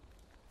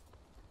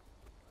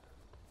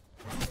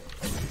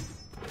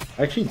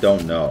 I actually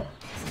don't know.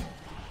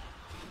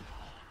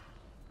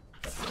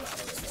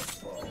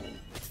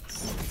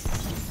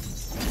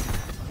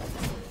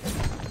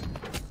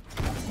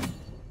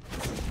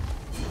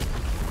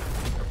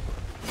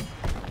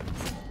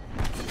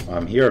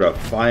 I'm here to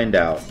find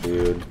out,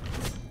 dude.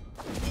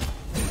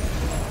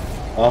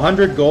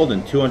 100 gold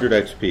and 200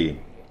 XP.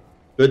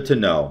 Good to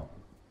know.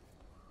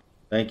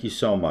 Thank you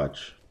so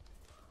much.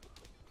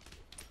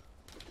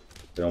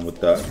 Done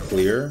with that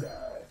clear.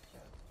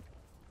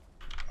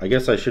 I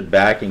guess I should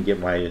back and get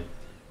my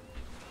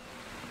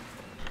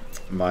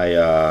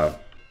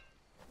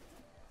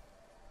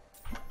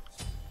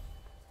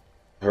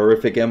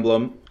horrific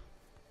emblem.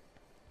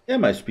 Yeah,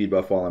 my speed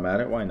buff while I'm at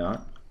it. Why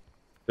not?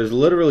 There's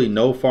literally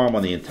no farm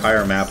on the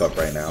entire map up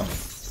right now.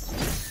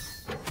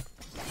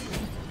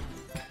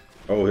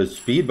 Oh, his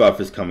speed buff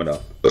is coming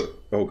up.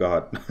 Oh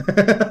god.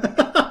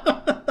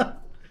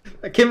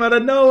 That came out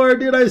of nowhere,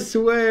 dude. I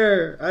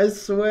swear. I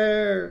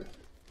swear.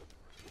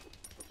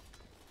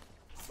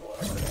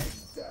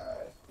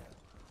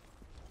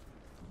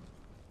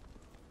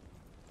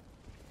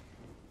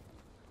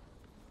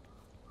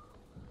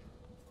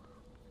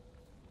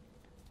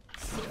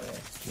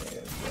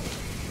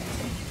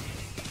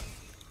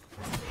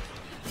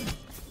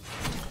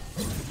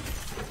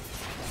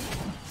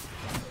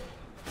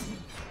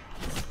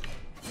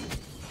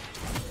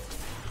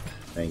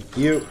 Thank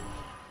you.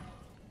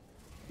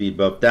 Speed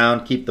buff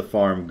down. Keep the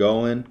farm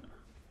going.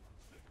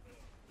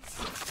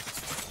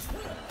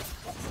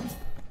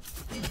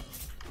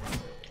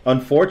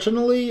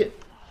 Unfortunately,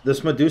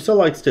 this Medusa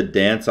likes to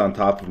dance on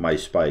top of my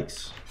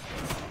spikes.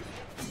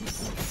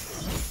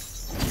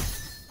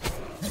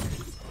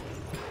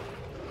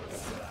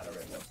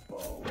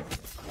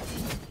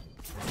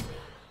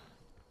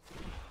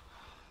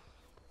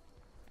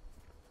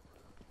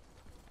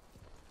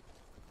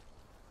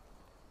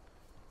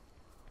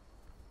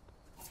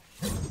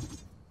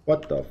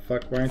 What the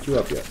fuck? Why aren't you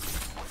up yet?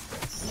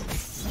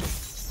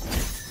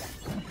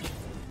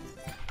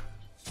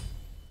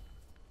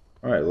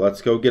 Alright,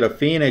 let's go get a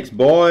Phoenix,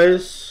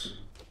 boys.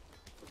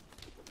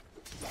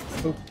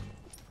 Oop.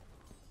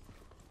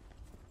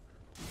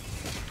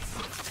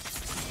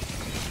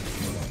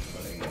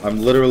 I'm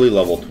literally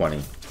level 20.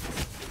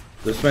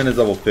 This man is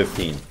level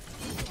 15.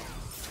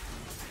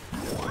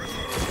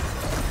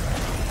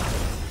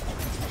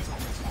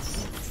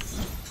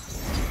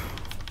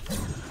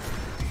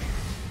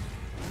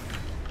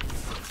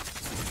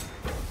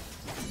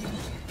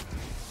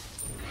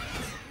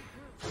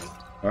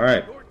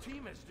 Alright.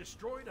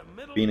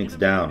 Phoenix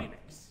down.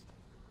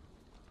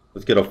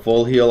 Let's get a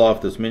full heal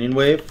off this minion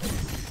wave.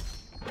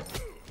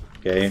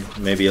 Okay,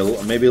 maybe a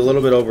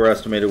little bit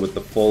overestimated with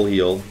the full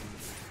heal.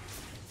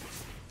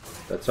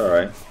 That's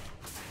alright.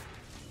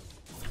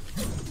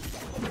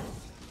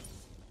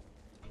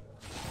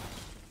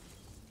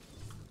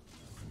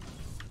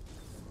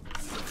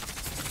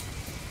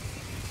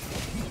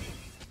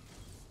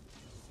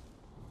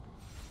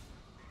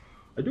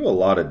 I do a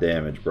lot of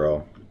damage,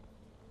 bro.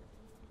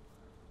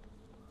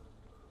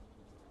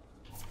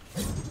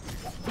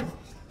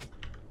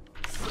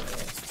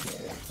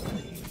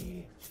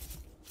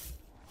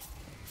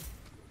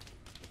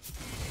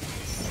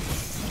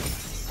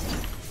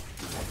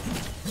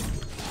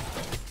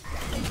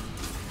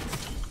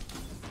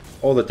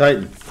 Oh, the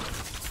Titan.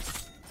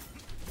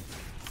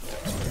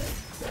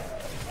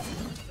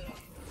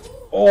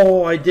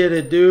 Oh, I did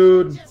it,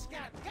 dude.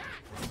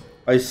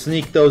 I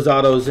sneaked those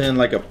autos in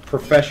like a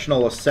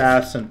professional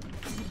assassin.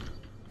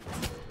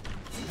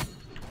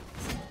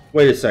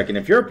 Wait a second.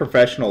 If you're a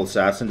professional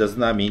assassin, doesn't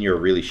that mean you're a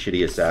really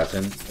shitty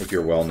assassin if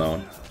you're well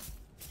known?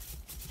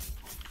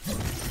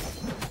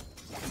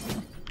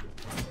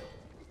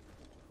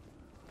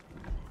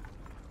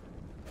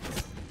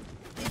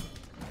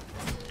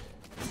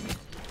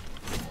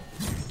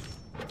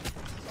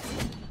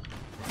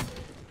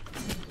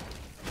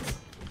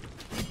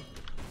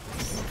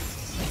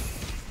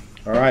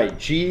 Alright,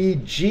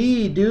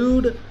 GG,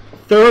 dude.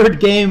 Third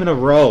game in a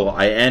row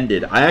I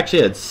ended. I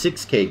actually had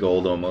 6k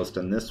gold almost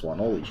on this one.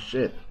 Holy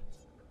shit.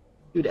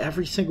 Dude,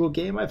 every single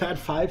game I've had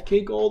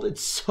 5k gold.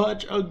 It's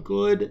such a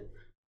good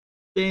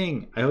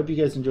thing. I hope you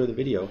guys enjoy the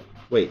video.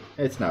 Wait,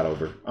 it's not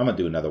over. I'm gonna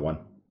do another one.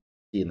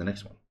 See you in the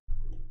next one.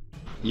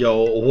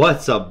 Yo,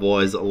 what's up,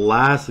 boys?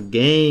 Last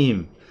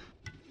game.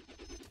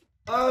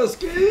 Last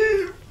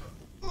game.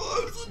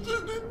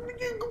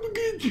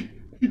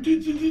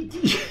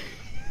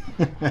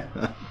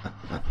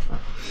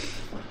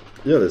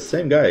 Yeah, the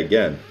same guy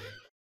again.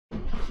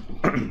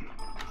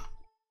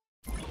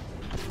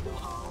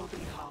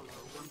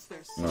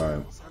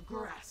 Alright.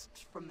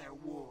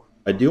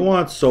 I do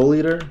want Soul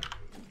Eater.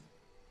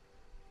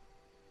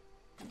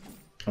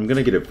 I'm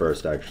gonna get it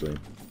first, actually.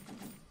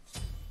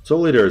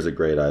 Soul Eater is a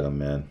great item,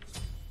 man.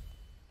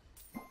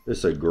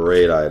 It's a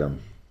great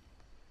item.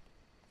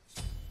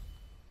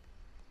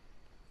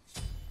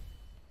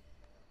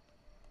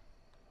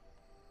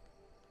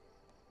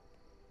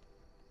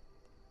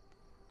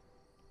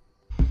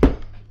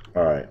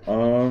 Alright,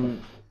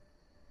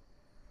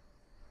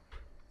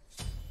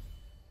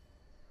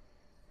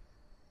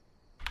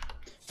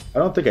 I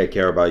don't think I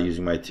care about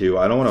using my 2.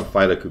 I don't want to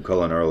fight a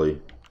Kukulkan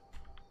early.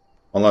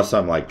 Unless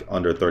I'm like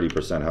under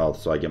 30%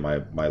 health, so I get my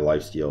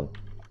lifesteal.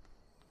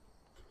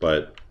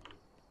 But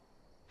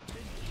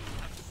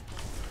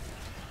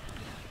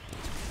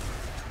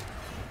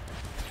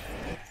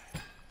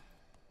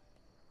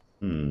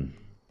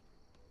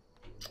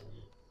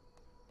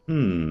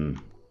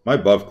my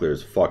buff clear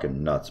is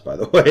fucking nuts, by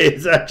the way.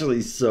 It's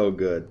actually so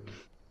good.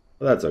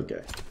 But that's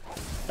okay.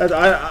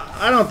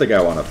 I don't think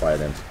I want to fight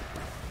him.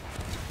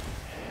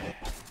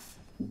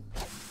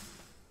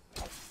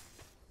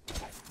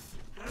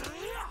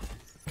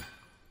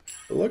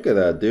 Look at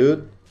that,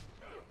 dude.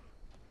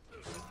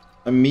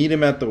 I meet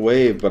him at the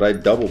wave, but I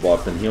double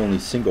buffed and he only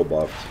single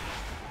buffed.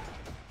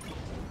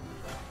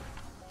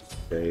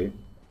 Okay.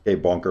 Okay,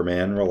 Bonker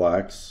Man,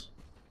 relax.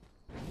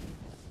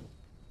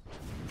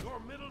 Your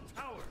middle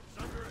tower is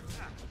under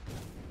attack.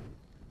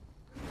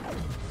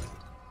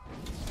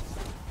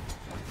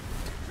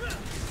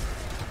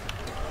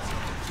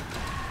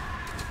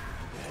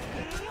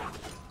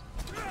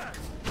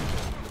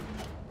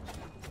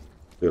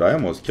 Dude, I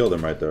almost killed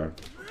him right there.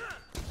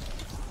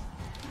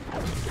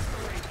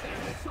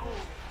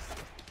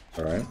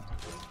 Alright.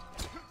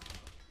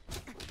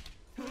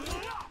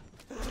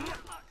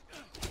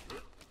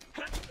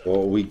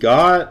 Well, we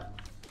got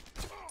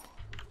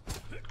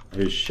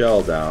his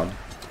shell down.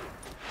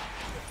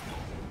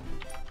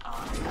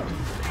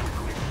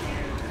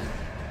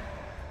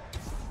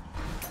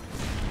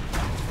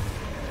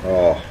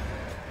 Oh.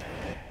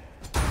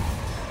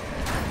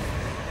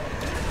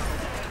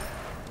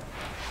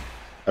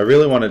 I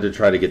really wanted to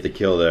try to get the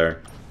kill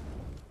there.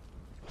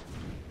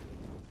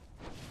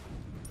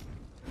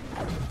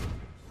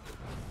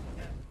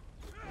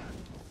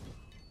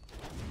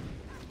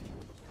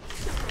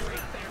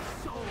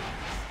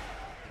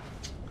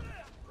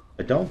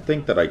 I don't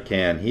think that I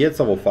can. He hits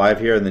level 5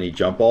 here and then he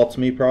jump ults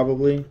me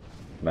probably.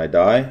 And I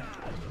die.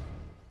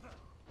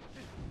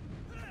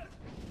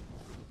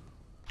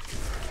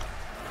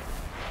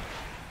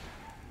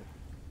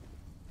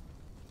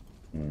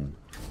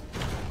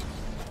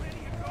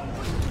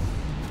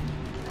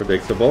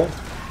 Predictable.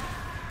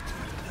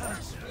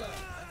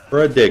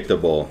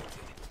 Predictable.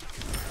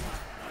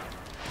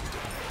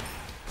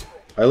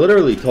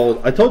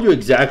 I told you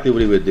exactly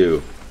what he would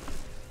do.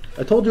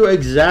 I told you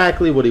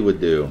exactly what he would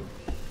do.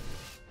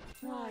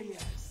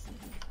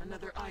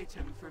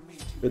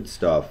 Good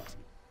stuff.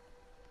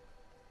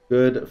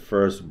 Good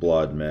first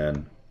blood,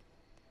 man.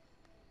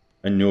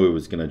 I knew he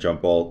was gonna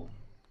jump ult.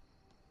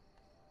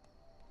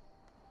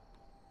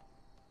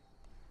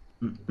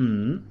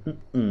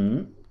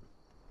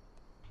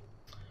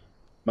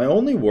 My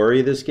only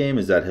worry this game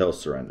is that he'll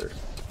surrender.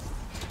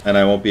 And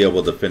I won't be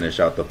able to finish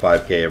out the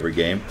 5k every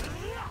game.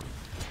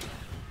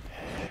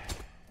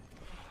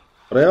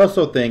 But I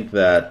also think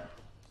that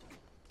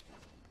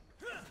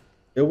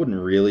it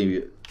wouldn't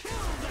really...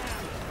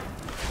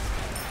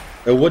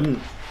 It wouldn't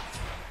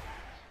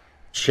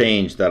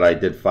changed that I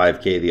did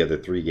 5K the other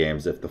 3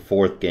 games if the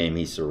 4th game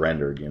he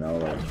surrendered, you know?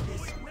 Like,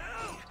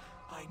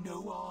 I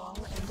know all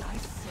and I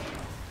say.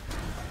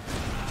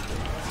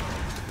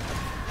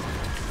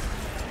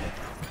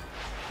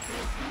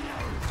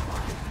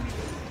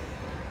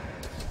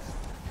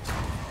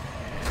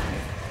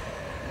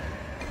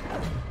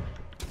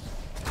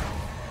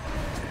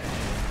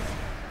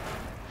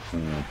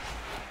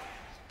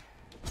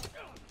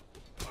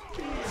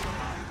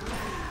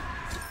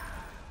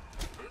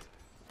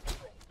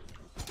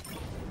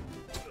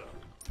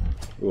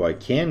 Ooh, I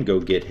can go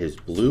get his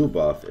blue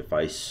buff if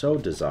I so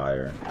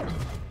desire.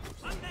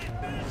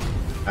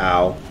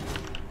 Ow.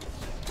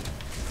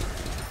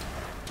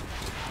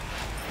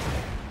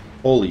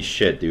 Holy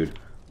shit, dude.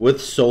 With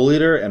Soul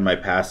Eater and my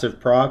passive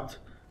procced,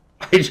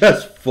 I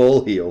just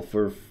full heal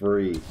for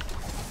free.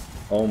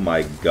 Oh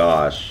my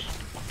gosh.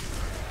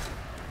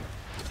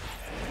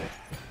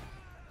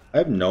 I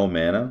have no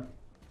mana.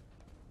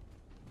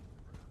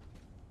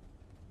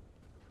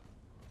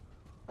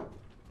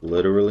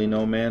 Literally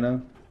no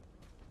mana.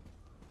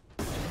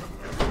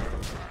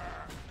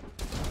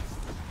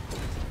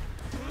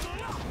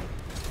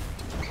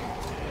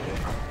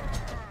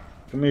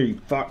 Come here, you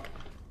fuck.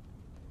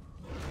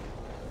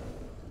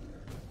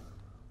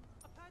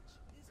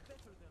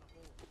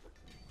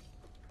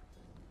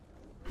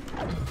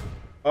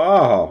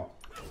 Oh.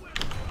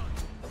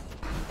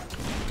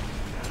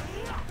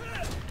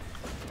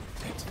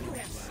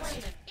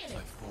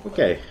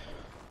 Okay.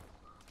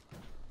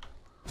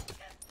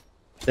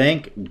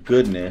 Thank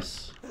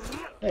goodness.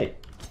 Hey.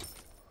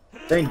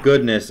 Thank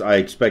goodness I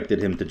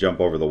expected him to jump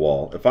over the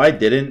wall. If I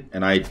didn't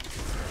and I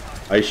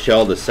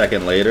shelled a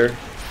second later,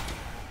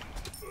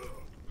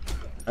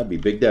 I'd be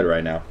big dead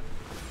right now.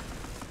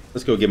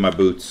 Let's go get my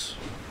boots.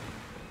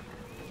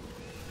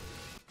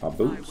 My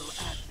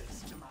boots.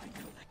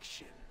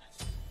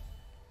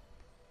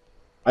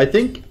 I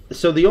think,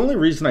 so the only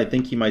reason I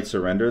think he might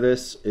surrender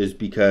this is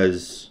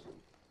because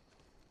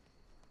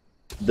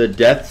the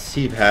deaths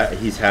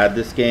he's had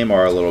this game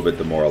are a little bit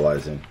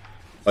demoralizing.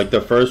 Like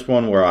the first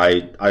one where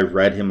I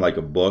read him like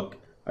a book.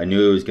 I knew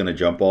he was going to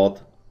jump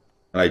ult.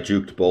 And I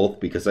juked both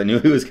because I knew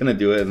he was going to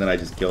do it and then I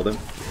just killed him.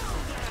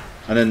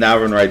 And then that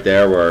one right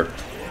there where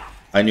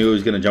I knew he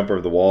was going to jump over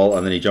the wall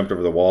and then he jumped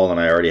over the wall and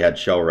I already had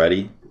shell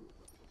ready.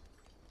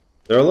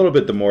 They're a little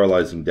bit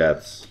demoralizing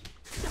deaths.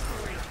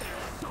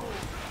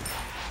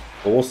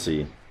 But we'll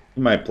see.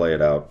 He might play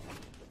it out.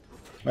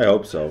 I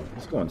hope so.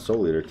 He's going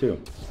Soul Eater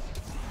too.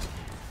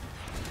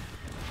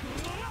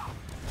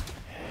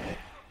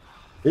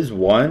 His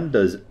one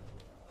does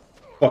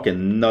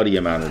fucking nutty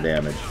amount of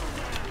damage.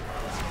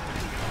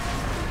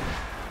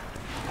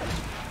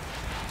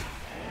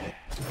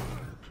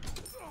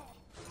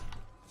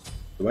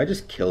 Do I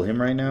just kill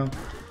him right now?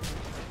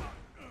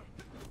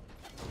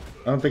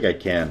 I don't think I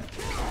can.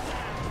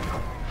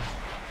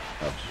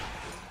 Ouch.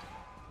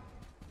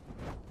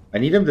 I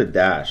need him to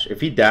dash.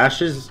 If he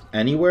dashes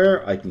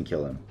anywhere, I can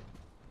kill him.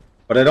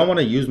 But I don't want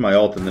to use my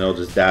ult and then he'll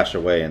just dash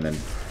away and then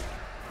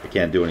I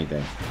can't do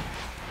anything.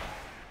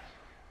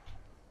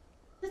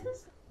 Is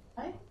this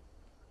guy?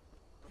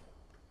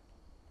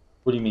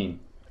 What do you mean?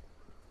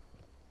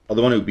 Oh,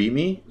 the one who beat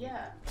me?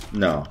 Yeah.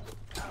 No.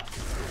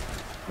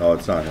 No,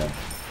 it's not him.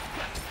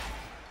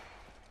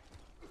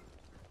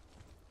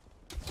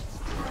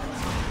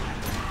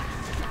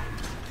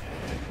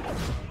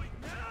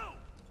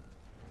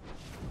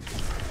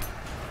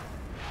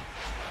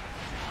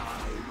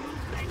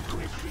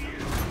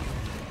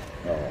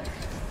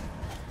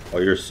 Oh,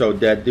 you're so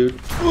dead, dude.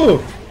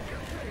 Ooh.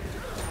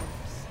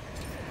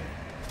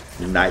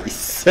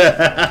 Nice.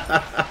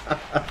 That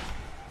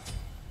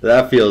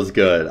feels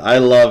good. I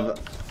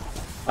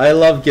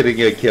love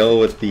getting a kill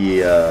with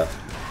the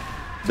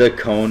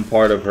cone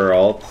part of her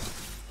ult.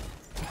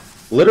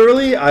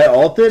 Literally, I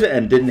ulted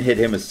and didn't hit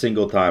him a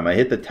single time. I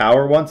hit the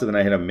tower once and then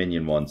I hit a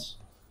minion once.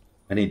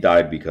 And he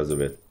died because of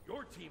it.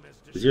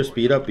 Is your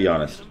speed up? Be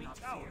honest.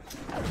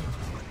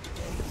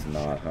 It's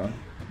not, huh?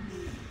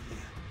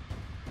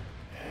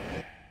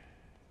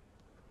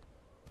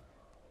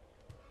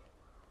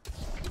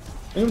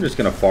 I think I'm just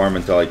gonna farm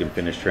until I can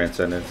finish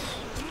Transcendence.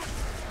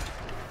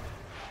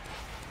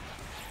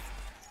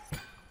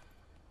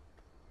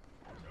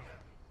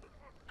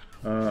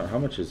 How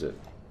much is it?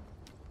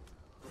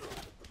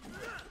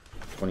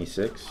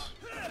 26?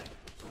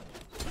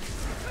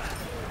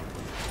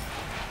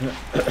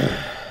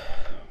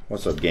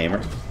 What's up,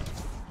 gamer?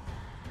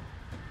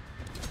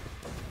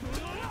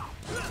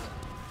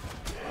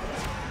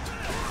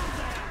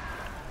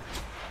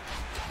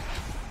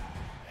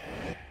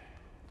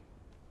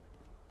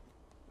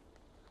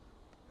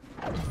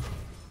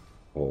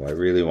 Oh, I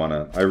really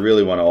wanna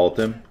ult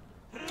him.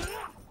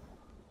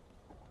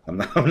 I'm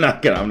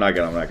not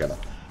gonna.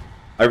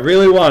 I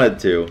really wanted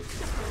to,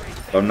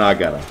 but I'm not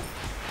gonna.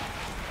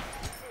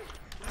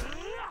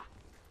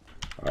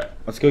 Alright,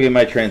 let's go get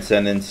my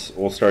Transcendence.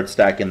 We'll start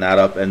stacking that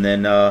up, and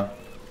then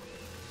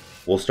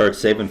we'll start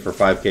saving for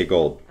 5k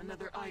gold.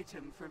 Another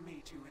item for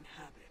me to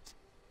inhabit.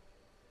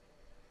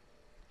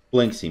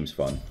 Blink seems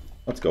fun.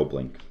 Let's go,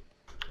 Blink.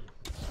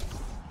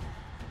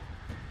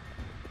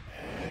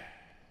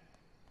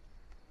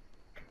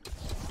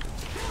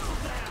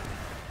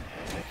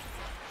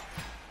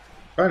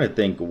 Trying to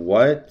think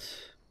what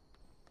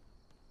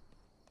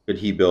could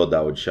he build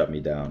that would shut me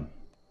down.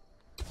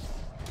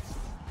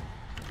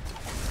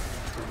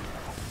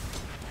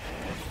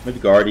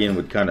 Mid-Guardian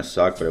would kind of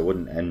suck, but it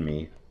wouldn't end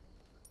me.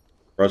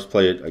 Rust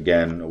play it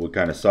again would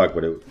kind of suck,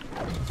 but it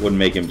wouldn't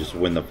make him just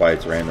win the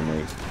fights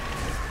randomly.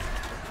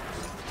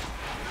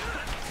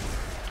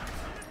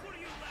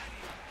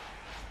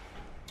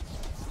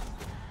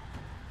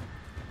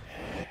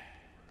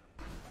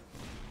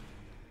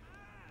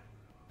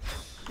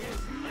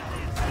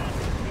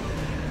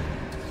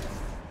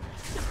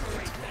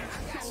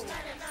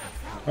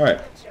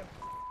 Alright.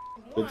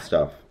 Good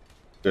stuff.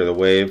 Clear the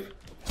wave.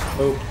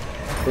 Boop.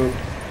 Boop.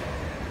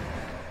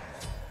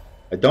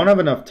 I don't have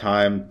enough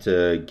time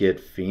to get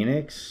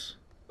Phoenix,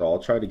 so I'll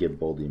try to get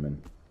Bull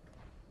Demon.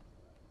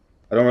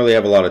 I don't really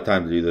have a lot of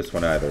time to do this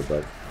one either,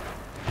 but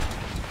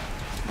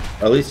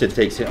at least it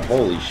takes him.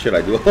 Holy shit,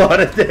 I do a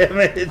lot of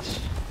damage.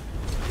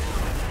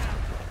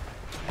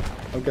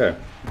 Okay.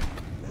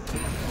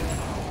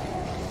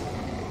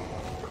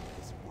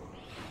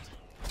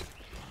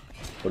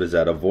 What is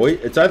that? A void?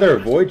 It's either a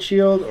void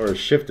shield or a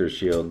shifter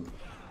shield.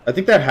 I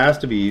think that has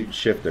to be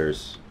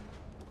shifters.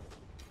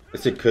 I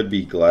guess it could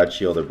be Glad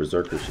Shield or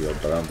Berserker Shield,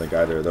 but I don't think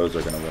either of those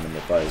are going to win in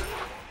the fight.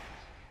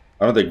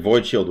 I don't think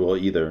Void Shield will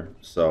either,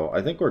 so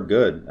I think we're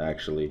good,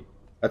 actually.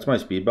 That's my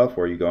speed buff.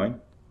 Where are you going?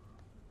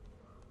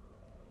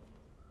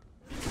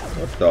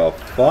 What the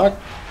fuck?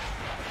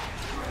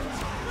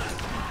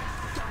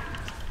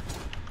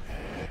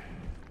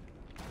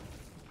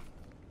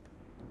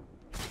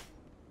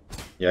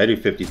 Yeah, I do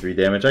 53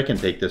 damage. I can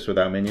take this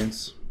without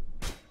minions.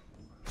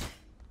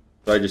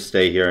 So I just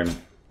stay here and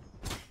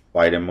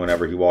fight him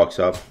whenever he walks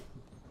up.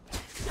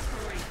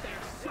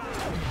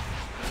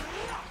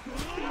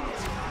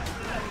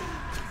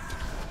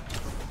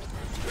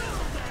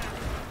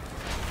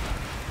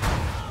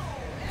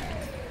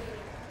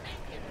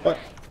 What?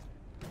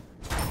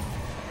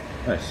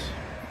 Nice.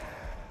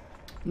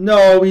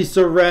 No, he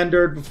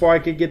surrendered before I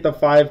could get the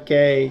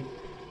 5k.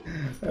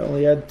 I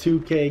only had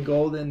 2k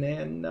golden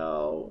and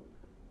no.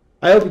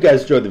 I hope you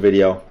guys enjoyed the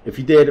video. If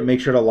you did, make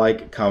sure to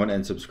like, comment,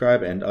 and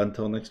subscribe. And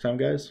until next time,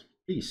 guys,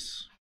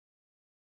 peace.